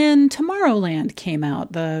did. When Tomorrowland came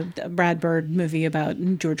out, the Brad Bird movie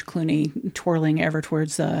about George Clooney twirling ever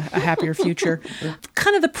towards a happier future,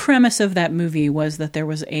 kind of the premise of that movie was that there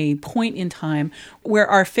was a point in time where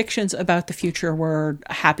our fictions about the future were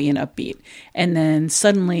happy and upbeat. And then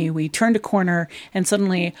suddenly we turned a corner, and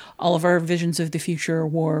suddenly all of our visions of the future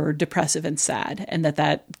were depressive and sad, and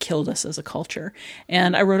that killed us as a culture.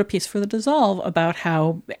 And I wrote a piece for The Dissolve about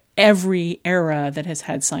how every era that has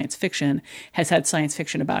had science fiction has had science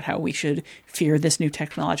fiction about how we should fear this new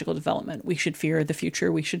technological development. We should fear the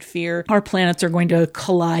future. We should fear our planets are going to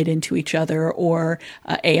collide into each other, or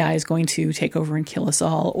AI is going to take over and kill us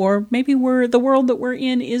all. Or maybe the world that we're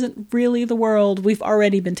in isn't really the world. We've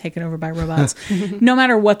already been taken over by robots. No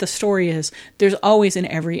matter what the story is, there's always in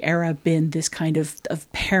every era been this kind of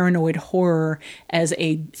paranoid horror as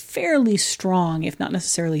a fairly strong, if not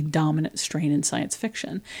necessarily dominant, strain in science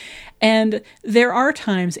fiction. And there are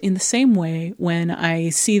times in the same way when I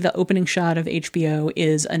see the opening shot of HBO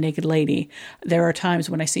is a naked lady. There are times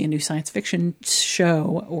when I see a new science fiction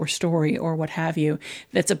show or story or what have you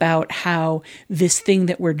that's about how this thing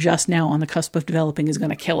that we're just now on the cusp of developing is going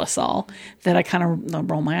to kill us all, that I kind of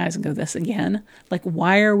roll my eyes and go, this again? Like,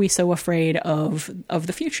 why are we so afraid of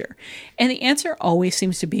the future? And the answer always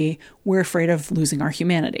seems to be, we're afraid of losing our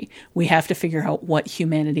humanity. We have to figure out what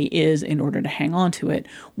humanity is in order to hang on to it.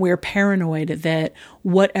 We're paranoid that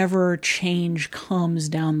whatever change comes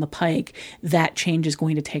down the pike, that change is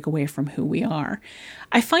going to take away from who we are.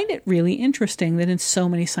 I find it really interesting that in so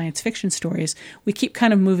many science fiction stories, we keep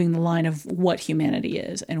kind of moving the line of what humanity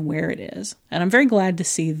is and where it is. And I'm very glad to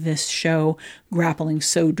see this show grappling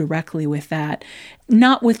so directly with that,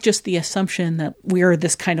 not with just the assumption that we're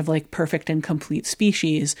this kind of like perfect and complete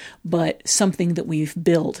species, but something that we've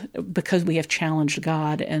built because we have challenged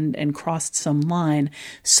God and crossed some line,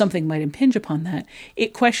 something might impinge upon that.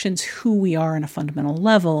 It questions who we are on a fundamental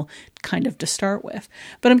level, kind of to start with.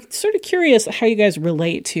 But I'm sort of curious how you guys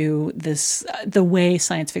relate to this, the way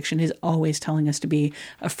science fiction is always telling us to be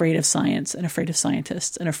afraid of science and afraid of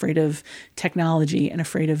scientists and afraid of technology and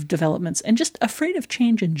afraid of developments and just afraid of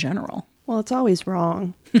change in general. Well, it's always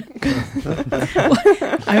wrong.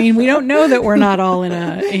 I mean, we don't know that we're not all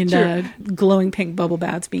in glowing pink bubble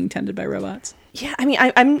baths being tended by robots. Yeah, I mean,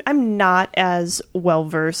 I'm not as well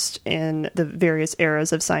versed in the various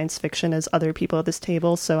eras of science fiction as other people at this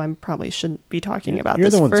table, so I probably shouldn't be talking about You're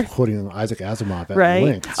this. You're the one quoting Isaac Asimov at right?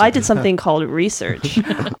 length. So. I did something called research.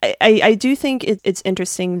 I do think it's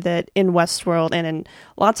interesting that in Westworld and in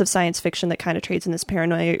lots of science fiction that kind of trades in this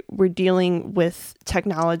paranoia, we're dealing with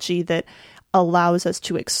technology that allows us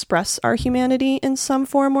to express our humanity in some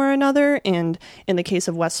form or another. And in the case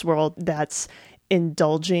of Westworld, that's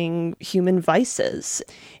indulging human vices.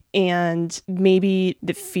 And maybe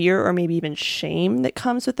the fear or maybe even shame that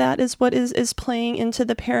comes with that is what is playing into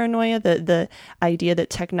the paranoia, the idea that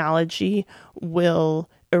technology will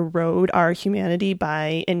erode our humanity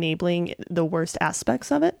by enabling the worst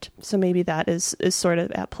aspects of it. So maybe that is sort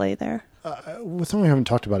of at play there. Something we haven't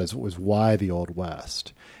talked about is why the Old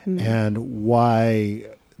West and why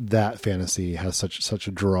that fantasy has such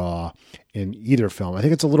a draw in either film. I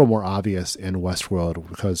think it's a little more obvious in Westworld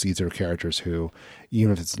because these are characters who,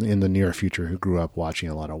 even if it's in the near future, who grew up watching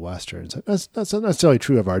a lot of Westerns. That's not necessarily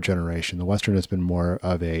true of our generation. The Western has been more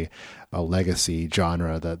of a legacy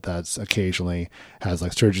genre that's occasionally has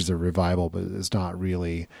like surges of revival, but it's not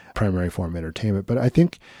really primary form of entertainment. But I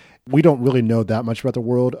think we don't really know that much about the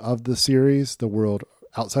world of the series, the world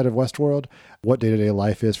outside of Westworld, what day-to-day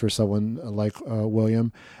life is for someone like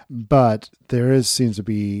William. But there seems to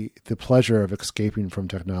be the pleasure of escaping from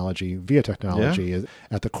technology via technology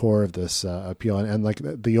at the core of this appeal. And like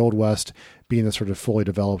the Old West being this sort of fully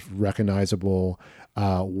developed, recognizable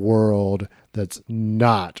world that's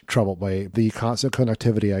not troubled by the constant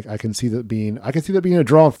connectivity. I can see that being a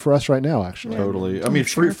draw for us right now, actually. Totally. I mean,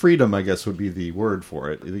 freedom, I guess, would be the word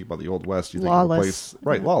for it. You think about the Old West, you think of a place,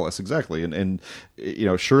 right? Lawless, exactly. And you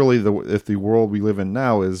know, surely if the world we live in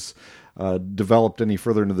now is developed any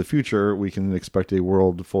further into the future, we can expect a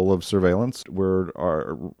world full of surveillance where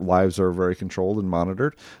our lives are very controlled and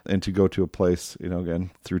monitored. And to go to a place, you know,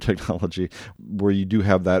 again, through technology, where you do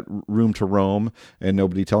have that room to roam and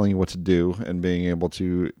nobody telling you what to do and being able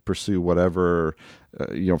to pursue whatever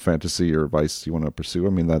fantasy or vice you want to pursue.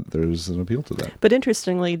 I mean, that there's an appeal to that. But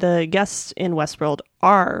interestingly, the guests in Westworld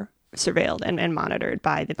are surveilled and monitored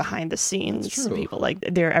by the behind the scenes people. Like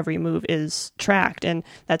their every move is tracked, and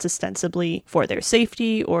that's ostensibly for their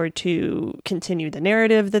safety or to continue the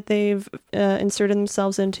narrative that they've inserted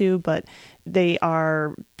themselves into, but they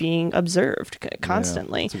are being observed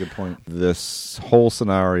constantly. Yeah, that's a good point. This whole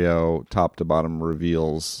scenario, top to bottom,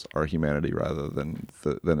 reveals our humanity rather than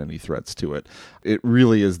any threats to it. It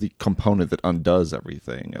really is the component that undoes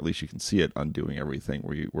everything. At least you can see it undoing everything,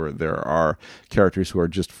 where there are characters who are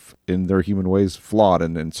just in their human ways flawed,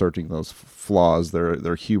 and inserting those flaws,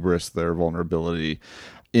 their hubris, their vulnerability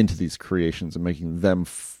into these creations and making them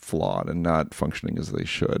flawed and not functioning as they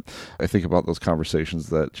should. I think about those conversations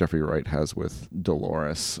that Jeffrey Wright has with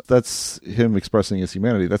Dolores. That's him expressing his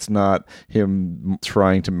humanity. That's not him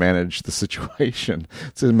trying to manage the situation.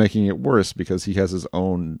 It's him making it worse because he has his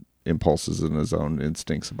own impulses and his own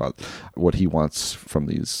instincts about what he wants from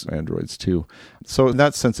these androids too. So in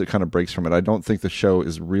that sense, it kind of breaks from it. I don't think the show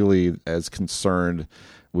is really as concerned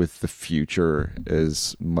with the future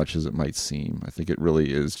as much as it might seem. I think it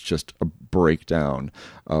really is just a breakdown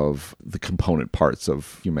of the component parts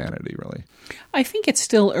of humanity, really. I think it's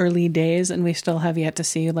still early days, and we still have yet to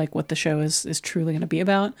see like what the show is truly going to be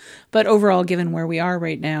about. But overall, given where we are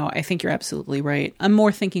right now, I think you're absolutely right. I'm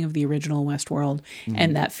more thinking of the original Westworld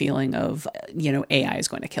and that feeling of, AI is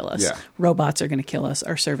going to kill us. Yeah. Robots are going to kill us.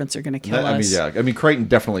 Our servants are going to kill us. I mean, Crichton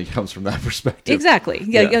definitely comes from that perspective. Exactly.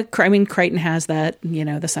 Yeah. I mean, Crichton has that,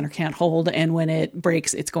 the center can't hold, and when it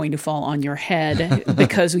breaks, it's going to fall on your head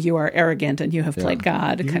because you are arrogant and you have played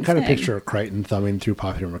God. You can kind of picture Crichton thumbing through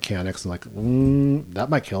Popular Mechanics and like,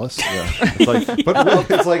 that might kill us. Yeah.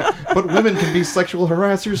 But women can be sexual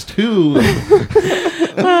harassers too.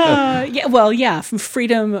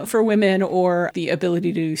 Freedom for women or the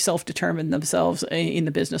ability to self-determine themselves in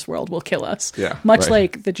the business world will kill us. Yeah, much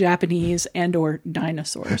like the Japanese and or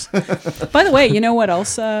dinosaurs. By the way, you know what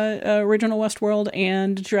else original Westworld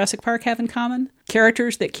and Jurassic Park have in common?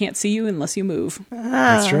 Characters that can't see you unless you move.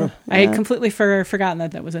 That's true. I had completely forgotten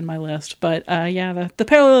that was in my list. But the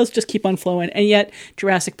parallels just keep on flowing. And yet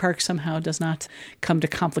Jurassic Park somehow does not come to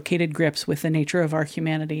complicated grips with the nature of our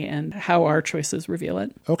humanity and how our choices reveal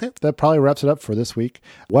it. Okay, that probably wraps it up for this week.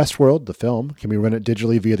 Westworld, the film, can be rented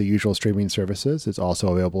digitally via the usual streaming services. It's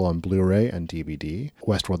also available on Blu-ray and DVD.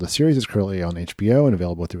 Westworld, the series, is currently on HBO and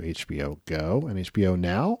available through HBO Go and HBO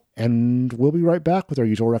Now. And we'll be right back with our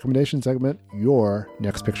usual recommendation segment, Your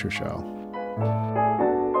Next Picture Show.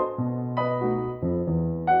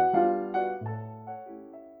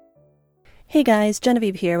 Hey guys,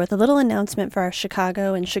 Genevieve here with a little announcement for our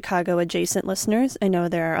Chicago and Chicago adjacent listeners. I know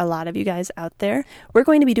there are a lot of you guys out there. We're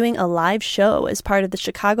going to be doing a live show as part of the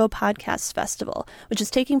Chicago Podcast Festival, which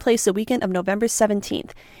is taking place the weekend of November 17th.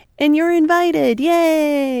 And you're invited!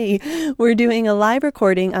 Yay! We're doing a live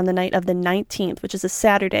recording on the night of the 19th, which is a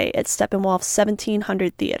Saturday at Steppenwolf's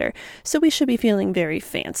 1700 Theater. So we should be feeling very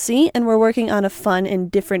fancy, and we're working on a fun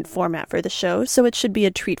and different format for the show, so it should be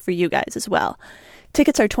a treat for you guys as well.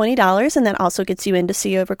 Tickets are $20, and that also gets you in to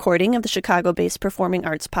see a recording of the Chicago-based Performing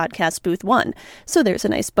Arts Podcast Booth 1, so there's a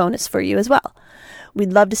nice bonus for you as well.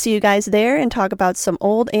 We'd love to see you guys there and talk about some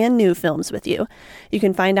old and new films with you. You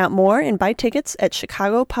can find out more and buy tickets at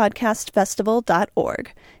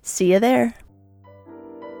chicagopodcastfestival.org. See you there.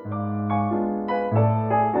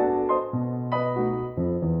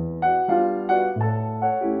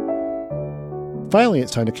 Finally,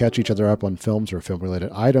 it's time to catch each other up on films or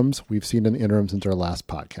film-related items we've seen in the interim since our last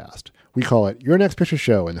podcast. We call it Your Next Picture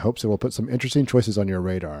Show in the hopes that we'll put some interesting choices on your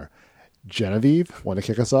radar. Genevieve, want to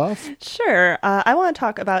kick us off? Sure. I want to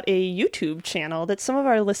talk about a YouTube channel that some of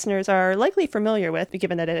our listeners are likely familiar with,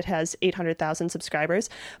 given that it has 800,000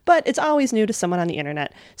 subscribers, but it's always new to someone on the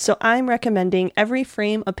internet. So I'm recommending Every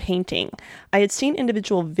Frame a Painting. I had seen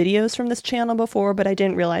individual videos from this channel before, but I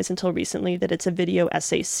didn't realize until recently that it's a video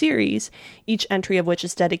essay series, each entry of which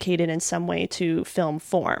is dedicated in some way to film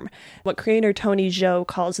form, what creator Tony Zhou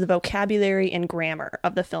calls the vocabulary and grammar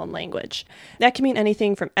of the film language. That can mean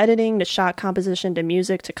anything from editing to shot composition to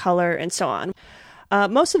music to color and so on.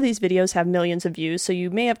 Most of these videos have millions of views, so you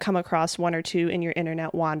may have come across one or two in your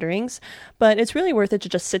internet wanderings, but it's really worth it to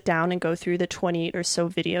just sit down and go through the 28 or so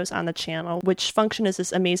videos on the channel, which function as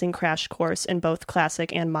this amazing crash course in both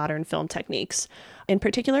classic and modern film techniques. In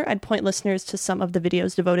particular, I'd point listeners to some of the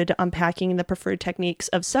videos devoted to unpacking the preferred techniques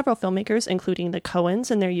of several filmmakers, including the Coens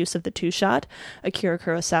and their use of the two-shot, Akira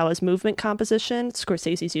Kurosawa's movement composition,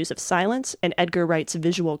 Scorsese's use of silence, and Edgar Wright's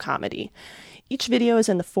visual comedy. Each video is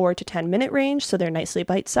in the 4 to 10 minute range, so they're nicely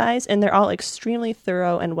bite-sized, and they're all extremely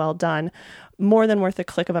thorough and well done. More than worth a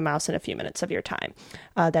click of a mouse in a few minutes of your time.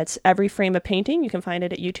 That's Every Frame a Painting. You can find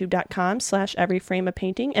it at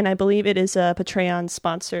youtube.com/everyframeapainting. And I believe it is a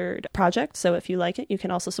Patreon-sponsored project, so if you like it, you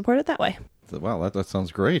can also support it that way. Wow, that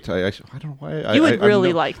sounds great. I don't know why. You would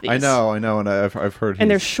really like these. I know, and I've heard.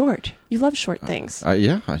 And they're short. You love short things.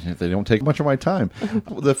 Yeah, they don't take much of my time.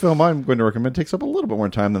 The film I'm going to recommend takes up a little bit more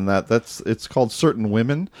time than that. It's called Certain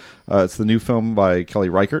Women. It's the new film by Kelly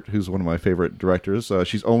Reichardt, who's one of my favorite directors.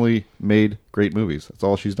 She's only made great movies. That's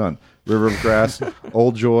all she's done. River of Grass,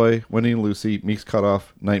 Old Joy, Wendy and Lucy, Meek's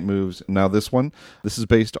Cutoff, Night Moves, and now this one. This is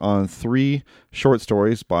based on 3 short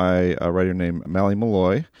stories by a writer named Mally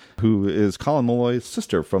Malloy, who is Colin Malloy's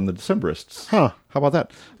sister from The Decemberists. Huh. How about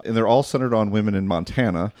that? And they're all centered on women in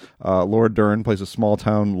Montana. Laura Dern plays a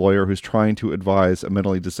small-town lawyer who's trying to advise a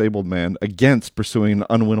mentally disabled man against pursuing an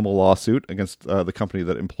unwinnable lawsuit against the company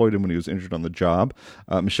that employed him when he was injured on the job.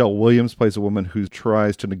 Michelle Williams plays a woman who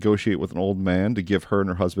tries to negotiate with an old man to give her and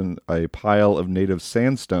her husband a pile of native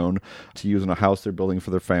sandstone to use in a house they're building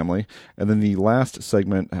for their family. And then the last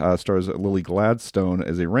segment stars Lily Gladstone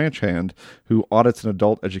as a ranch hand who audits an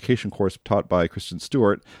adult education course taught by Kristen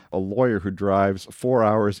Stewart, a lawyer who drives 4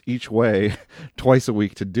 hours each way twice a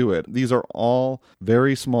week to do it. These are all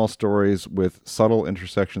very small stories with subtle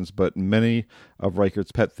intersections, but many of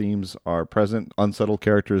Reichardt's pet themes are present. Unsettled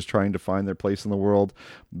characters trying to find their place in the world,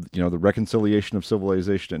 the reconciliation of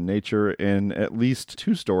civilization and nature, in at least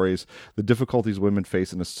 2 stories, the difficulties women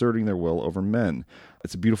face in asserting their will over men.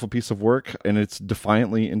 It's a beautiful piece of work, and it's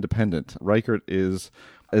defiantly independent. Reichardt has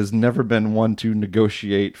never been one to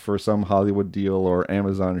negotiate for some Hollywood deal or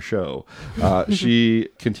Amazon show. She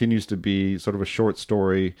continues to be sort of a short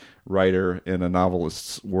story writer in a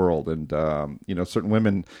novelist's world. And, Certain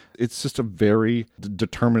Women, it's just a very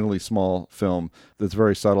determinedly small film that's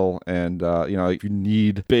very subtle. And, if you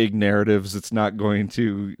need big narratives, it's not going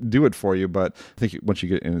to do it for you. But I think once you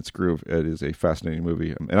get in its groove, it is a fascinating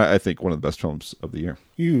movie. And I think one of the best films of the year.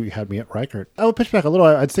 You had me at Reichardt. I would pitch back a little.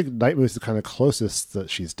 I'd think Night Moves is the kind of closest that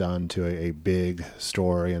she's done to a big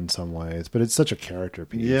story in some ways, but it's such a character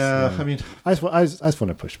piece. Yeah. I mean, I just want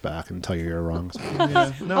to push back and tell you you're wrong.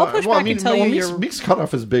 Yeah. No, I'll push back and tell you Meek's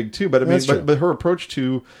Cutoff is big too, but but her approach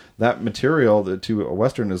to that material, to a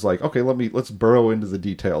Western, is like, okay, let's burrow into the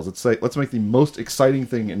details. Let's make the most exciting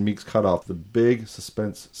thing in Meek's Cutoff, the big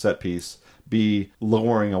suspense set piece, be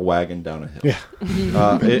lowering a wagon down a hill. Yeah.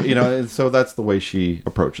 And so that's the way she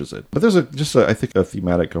approaches it. But there's I think a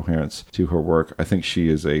thematic coherence to her work. I think she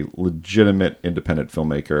is a legitimate independent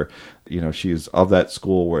filmmaker She's of that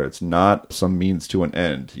school where it's not some means to an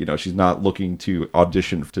end. She's not looking to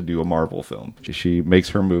audition to do a Marvel film. She makes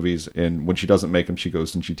her movies, and when she doesn't make them, she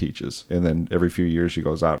goes and she teaches. And then every few years she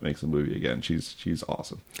goes out and makes a movie again. She's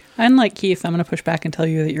awesome. Unlike Keith, I'm going to push back and tell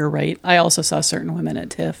you that you're right. I also saw Certain Women at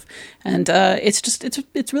TIFF, and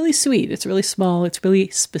it's really sweet. It's really small. It's really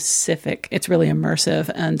specific. It's really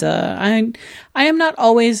immersive, and I am not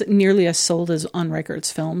always nearly as sold as on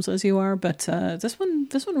Reichert's films as you are, but this one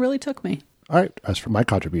really took me. All right. As for my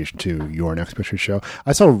contribution to Your Next Picture Show,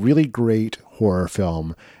 I saw a really great horror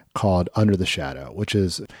film called Under the Shadow, which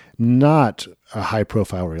is not a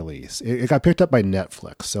high-profile release. It got picked up by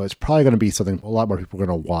Netflix, so it's probably going to be something a lot more people are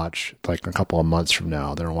going to watch like a couple of months from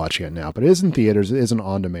now than are watching it now. But it is in theaters. It isn't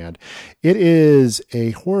on demand. It is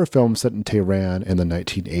a horror film set in Tehran in the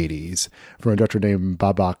 1980s from a director named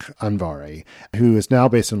Babak Anvari, who is now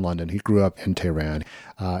based in London. He grew up in Tehran.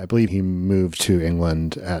 I believe he moved to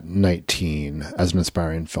England at 19 as an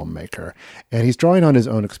aspiring filmmaker. And he's drawing on his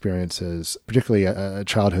own experiences, particularly a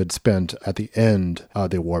childhood spent at the end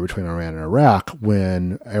of the war between Iran and Iraq,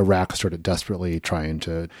 when Iraq started desperately trying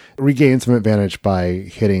to regain some advantage by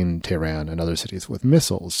hitting Tehran and other cities with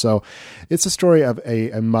missiles. So it's a story of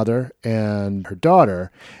a mother and her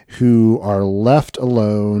daughter who are left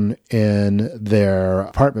alone in their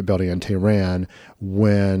apartment building in Tehran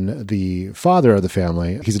when the father of the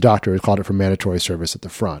family, he's a doctor, called it for mandatory service at the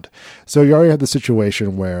front. So you already have the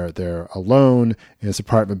situation where they're alone in this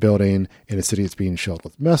apartment building in a city that's being shelled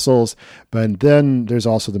with missiles. But then there's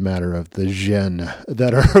also the matter of the jinn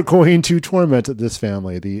that are going to torment this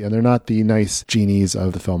family. And they're not the nice genies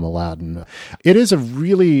of the film Aladdin. It is a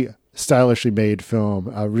really stylishly made film,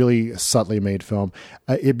 a really subtly made film.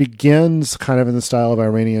 It begins kind of in the style of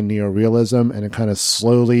Iranian neorealism, and it kind of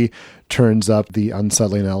slowly turns up the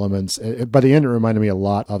unsettling elements. By the end, it reminded me a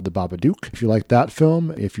lot of The Babadook. If you like that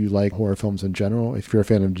film, if you like horror films in general, if you're a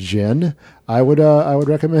fan of jinn, I would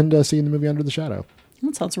recommend seeing the movie Under the Shadow.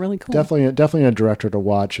 That sounds really cool. Definitely a director to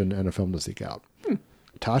watch and a film to seek out.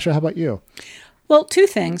 Tasha, how about you? Well, two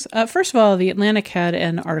things. First of all, The Atlantic had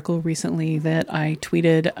an article recently that I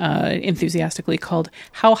tweeted enthusiastically called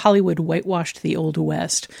How Hollywood Whitewashed the Old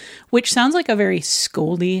West, which sounds like a very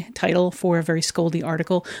scoldy title for a very scoldy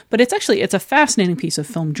article, but it's a fascinating piece of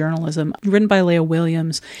film journalism written by Leah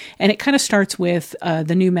Williams, and it kind of starts with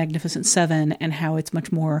the new Magnificent Seven and how it's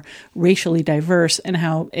much more racially diverse and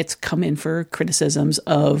how it's come in for criticisms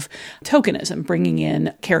of tokenism, bringing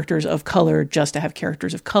in characters of color just to have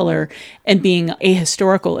characters of color and being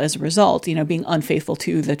ahistorical as a result, being unfaithful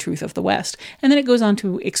to the truth of the West. And then it goes on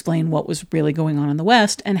to explain what was really going on in the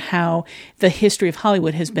West and how the history of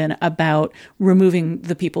Hollywood has been about removing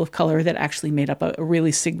the people of color that actually made up a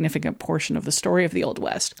really significant portion of the story of the Old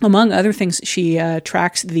West. Among other things, she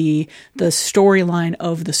tracks the storyline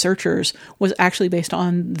of The Searchers was actually based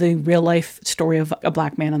on the real life story of a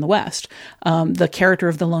black man in the West. The character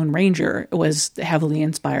of the Lone Ranger was heavily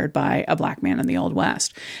inspired by a black man in the Old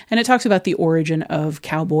West. And it talks about the origin of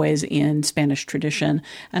cowboys in Spanish tradition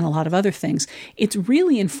and a lot of other things. It's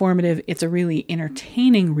really informative. It's a really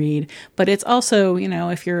entertaining read, but it's also,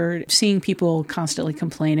 if you're seeing people constantly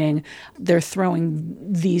complaining, they're throwing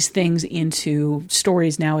these things into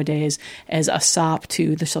stories nowadays as a sop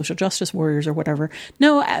to the social justice warriors or whatever.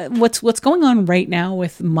 No, what's going on right now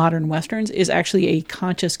with modern Westerns is actually a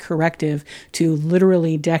conscious corrective to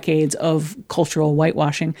literally decades of cultural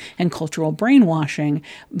whitewashing and cultural brainwashing,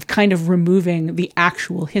 kind of removing the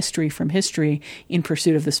actual history from history in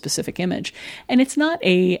pursuit of the specific image. And it's not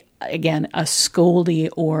a scoldy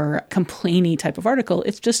or complainy type of article.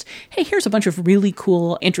 It's just, hey, here's a bunch of really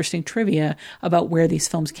cool, interesting trivia about where these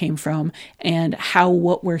films came from and how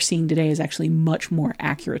what we're seeing today is actually much more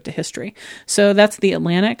accurate to history. So that's The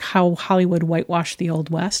Atlantic, How Hollywood Whitewashed the Old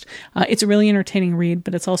West. It's a really entertaining read,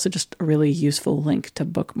 but it's also just a really useful link to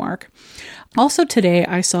bookmark. Also today,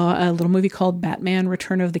 I saw a little movie called Batman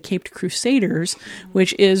Return of the Caped Crusaders,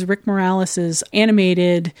 which is Rick Morales'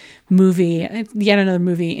 animated movie, yet another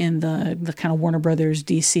movie in the kind of Warner Brothers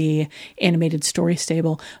DC animated story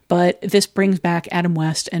stable. But this brings back Adam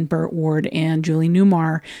West and Burt Ward and Julie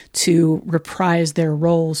Newmar to reprise their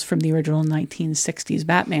roles from the original 1960s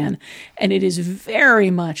Batman. And it is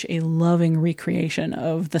very much a loving recreation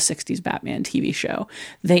of the 60s Batman TV show.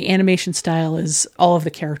 The animation style is all of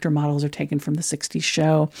the character models are taken from the 60s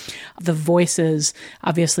show. The voices,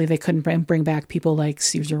 obviously they couldn't bring back people like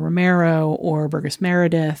Cesar Romero or Burgess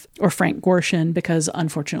Meredith or Frank Gorshin because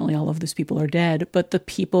unfortunately all of those people are dead, but the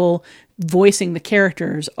people voicing the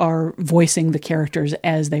characters are voicing the characters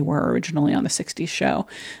as they were originally on the 60s show.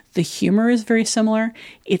 The humor is very similar.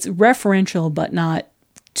 It's referential, but not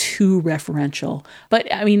too referential.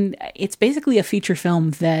 But I mean, it's basically a feature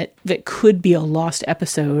film that could be a lost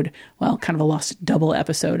episode, well, kind of a lost double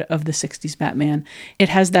episode of the 60s Batman. It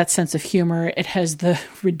has that sense of humor. It has the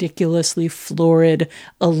ridiculously florid,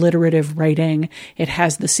 alliterative writing. It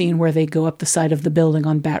has the scene where they go up the side of the building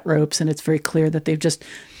on bat ropes, and it's very clear that they've just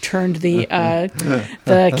turned the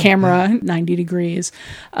camera 90 degrees.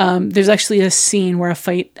 There's actually a scene where a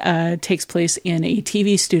fight takes place in a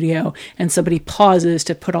TV studio, and somebody pauses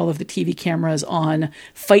to put all of the TV cameras on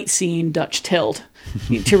fight scene Dutch tilt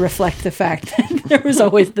to reflect the fact that there was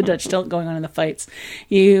always the Dutch tilt going on in the fights.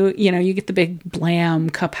 You get the big blam,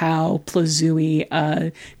 kapow,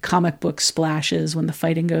 plazooey comic book splashes when the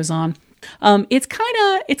fighting goes on. It's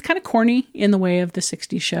kind of corny in the way of the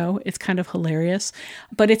 60s show. It's kind of hilarious,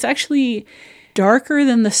 but it's actually darker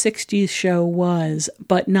than the 60s show was,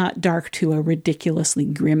 but not dark to a ridiculously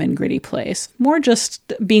grim and gritty place. More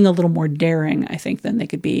just being a little more daring, I think, than they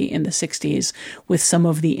could be in the 60s, with some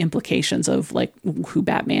of the implications of like who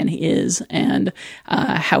Batman is and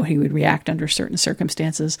how he would react under certain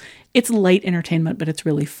circumstances. It's light entertainment, but it's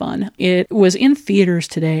really fun. It was in theaters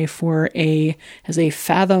today as a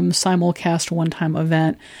Fathom simulcast one-time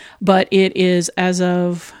event, but it is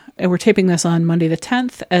we're taping this on Monday the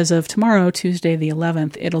 10th. As of tomorrow, Tuesday the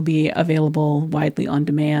 11th, it'll be available widely on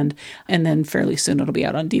demand. And then fairly soon it'll be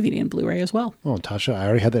out on DVD and Blu-ray as well. Oh, Tasha, I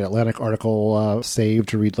already had that Atlantic article saved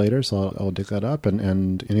to read later, so I'll dig that up.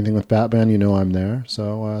 And anything with Batman, I'm there.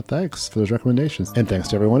 So thanks for those recommendations. And thanks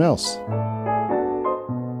to everyone else.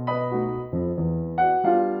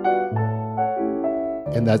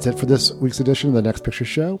 And that's it for this week's edition of The Next Picture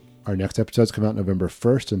Show. Our next episodes come out November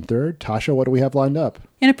 1st and 3rd. Tasha, what do we have lined up?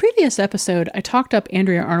 In a previous episode, I talked up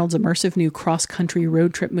Andrea Arnold's immersive new cross-country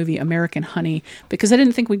road trip movie, American Honey, because I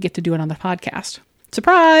didn't think we'd get to do it on the podcast.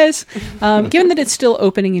 Surprise! Given that it's still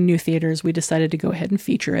opening in new theaters, we decided to go ahead and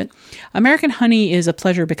feature it. American Honey is a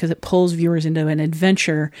pleasure because it pulls viewers into an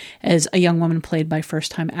adventure as a young woman played by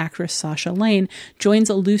first-time actress Sasha Lane joins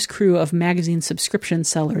a loose crew of magazine subscription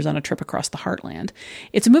sellers on a trip across the heartland.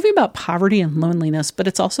 It's a movie about poverty and loneliness, but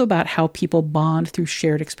it's also about how people bond through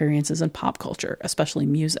shared experiences in pop culture, especially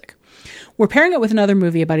music. We're pairing it with another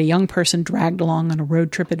movie about a young person dragged along on a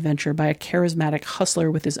road trip adventure by a charismatic hustler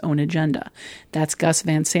with his own agenda. That's Gus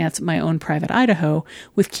Van Sant's My Own Private Idaho,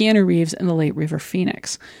 with Keanu Reeves and the late River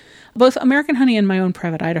Phoenix. Both American Honey and My Own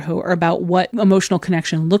Private Idaho are about what emotional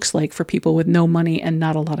connection looks like for people with no money and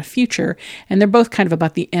not a lot of future, and they're both kind of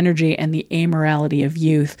about the energy and the amorality of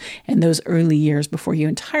youth and those early years before you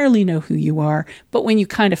entirely know who you are, but when you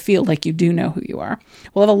kind of feel like you do know who you are.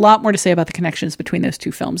 We'll have a lot more to say about the connections between those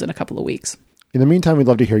two films in a couple of weeks. In the meantime, we'd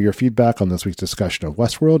love to hear your feedback on this week's discussion of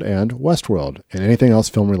Westworld and anything else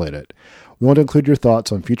film-related. We want to include your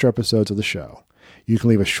thoughts on future episodes of the show. You can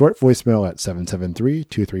leave a short voicemail at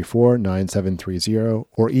 773-234-9730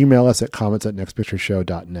 or email us at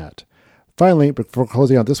comments@nextpictureshow.net. Finally, before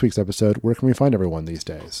closing out this week's episode, where can we find everyone these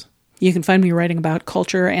days? You can find me writing about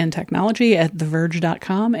culture and technology at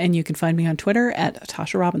theverge.com, and you can find me on Twitter at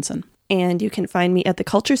Tasha Robinson. And you can find me at the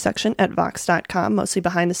culture section at vox.com, mostly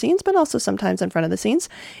behind the scenes, but also sometimes in front of the scenes.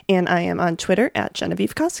 And I am on Twitter at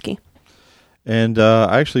Genevieve Koski. And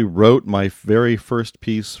I actually wrote my very first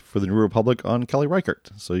piece for the New Republic on Kelly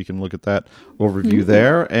Reichardt. So you can look at that overview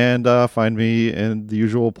there and find me in the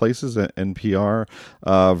usual places at NPR,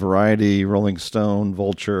 Variety, Rolling Stone,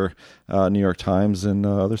 Vulture, New York Times, and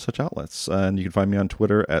other such outlets. And you can find me on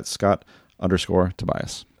Twitter at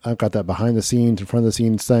Scott_Tobias. I've got that behind the scenes, in front of the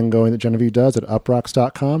scenes thing going that Genevieve does at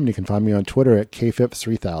uprocks.com. And you can find me on Twitter at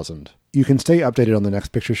KFIPS3000. You can stay updated on The Next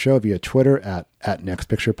Picture Show via Twitter at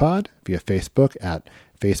NextPicturePod, via Facebook at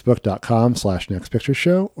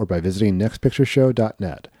facebook.com/NextPictureShow, or by visiting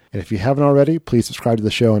nextpictureshow.net. And if you haven't already, please subscribe to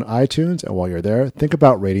the show on iTunes, and while you're there, think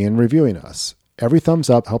about rating and reviewing us. Every thumbs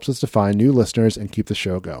up helps us to find new listeners and keep the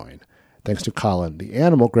show going. Thanks to Colin, the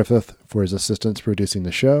Animal Griffith, for his assistance producing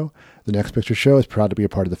the show. The Next Picture Show is proud to be a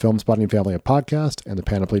part of the Film Spotting family of podcasts and the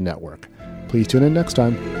Panoply Network. Please tune in next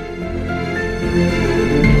time.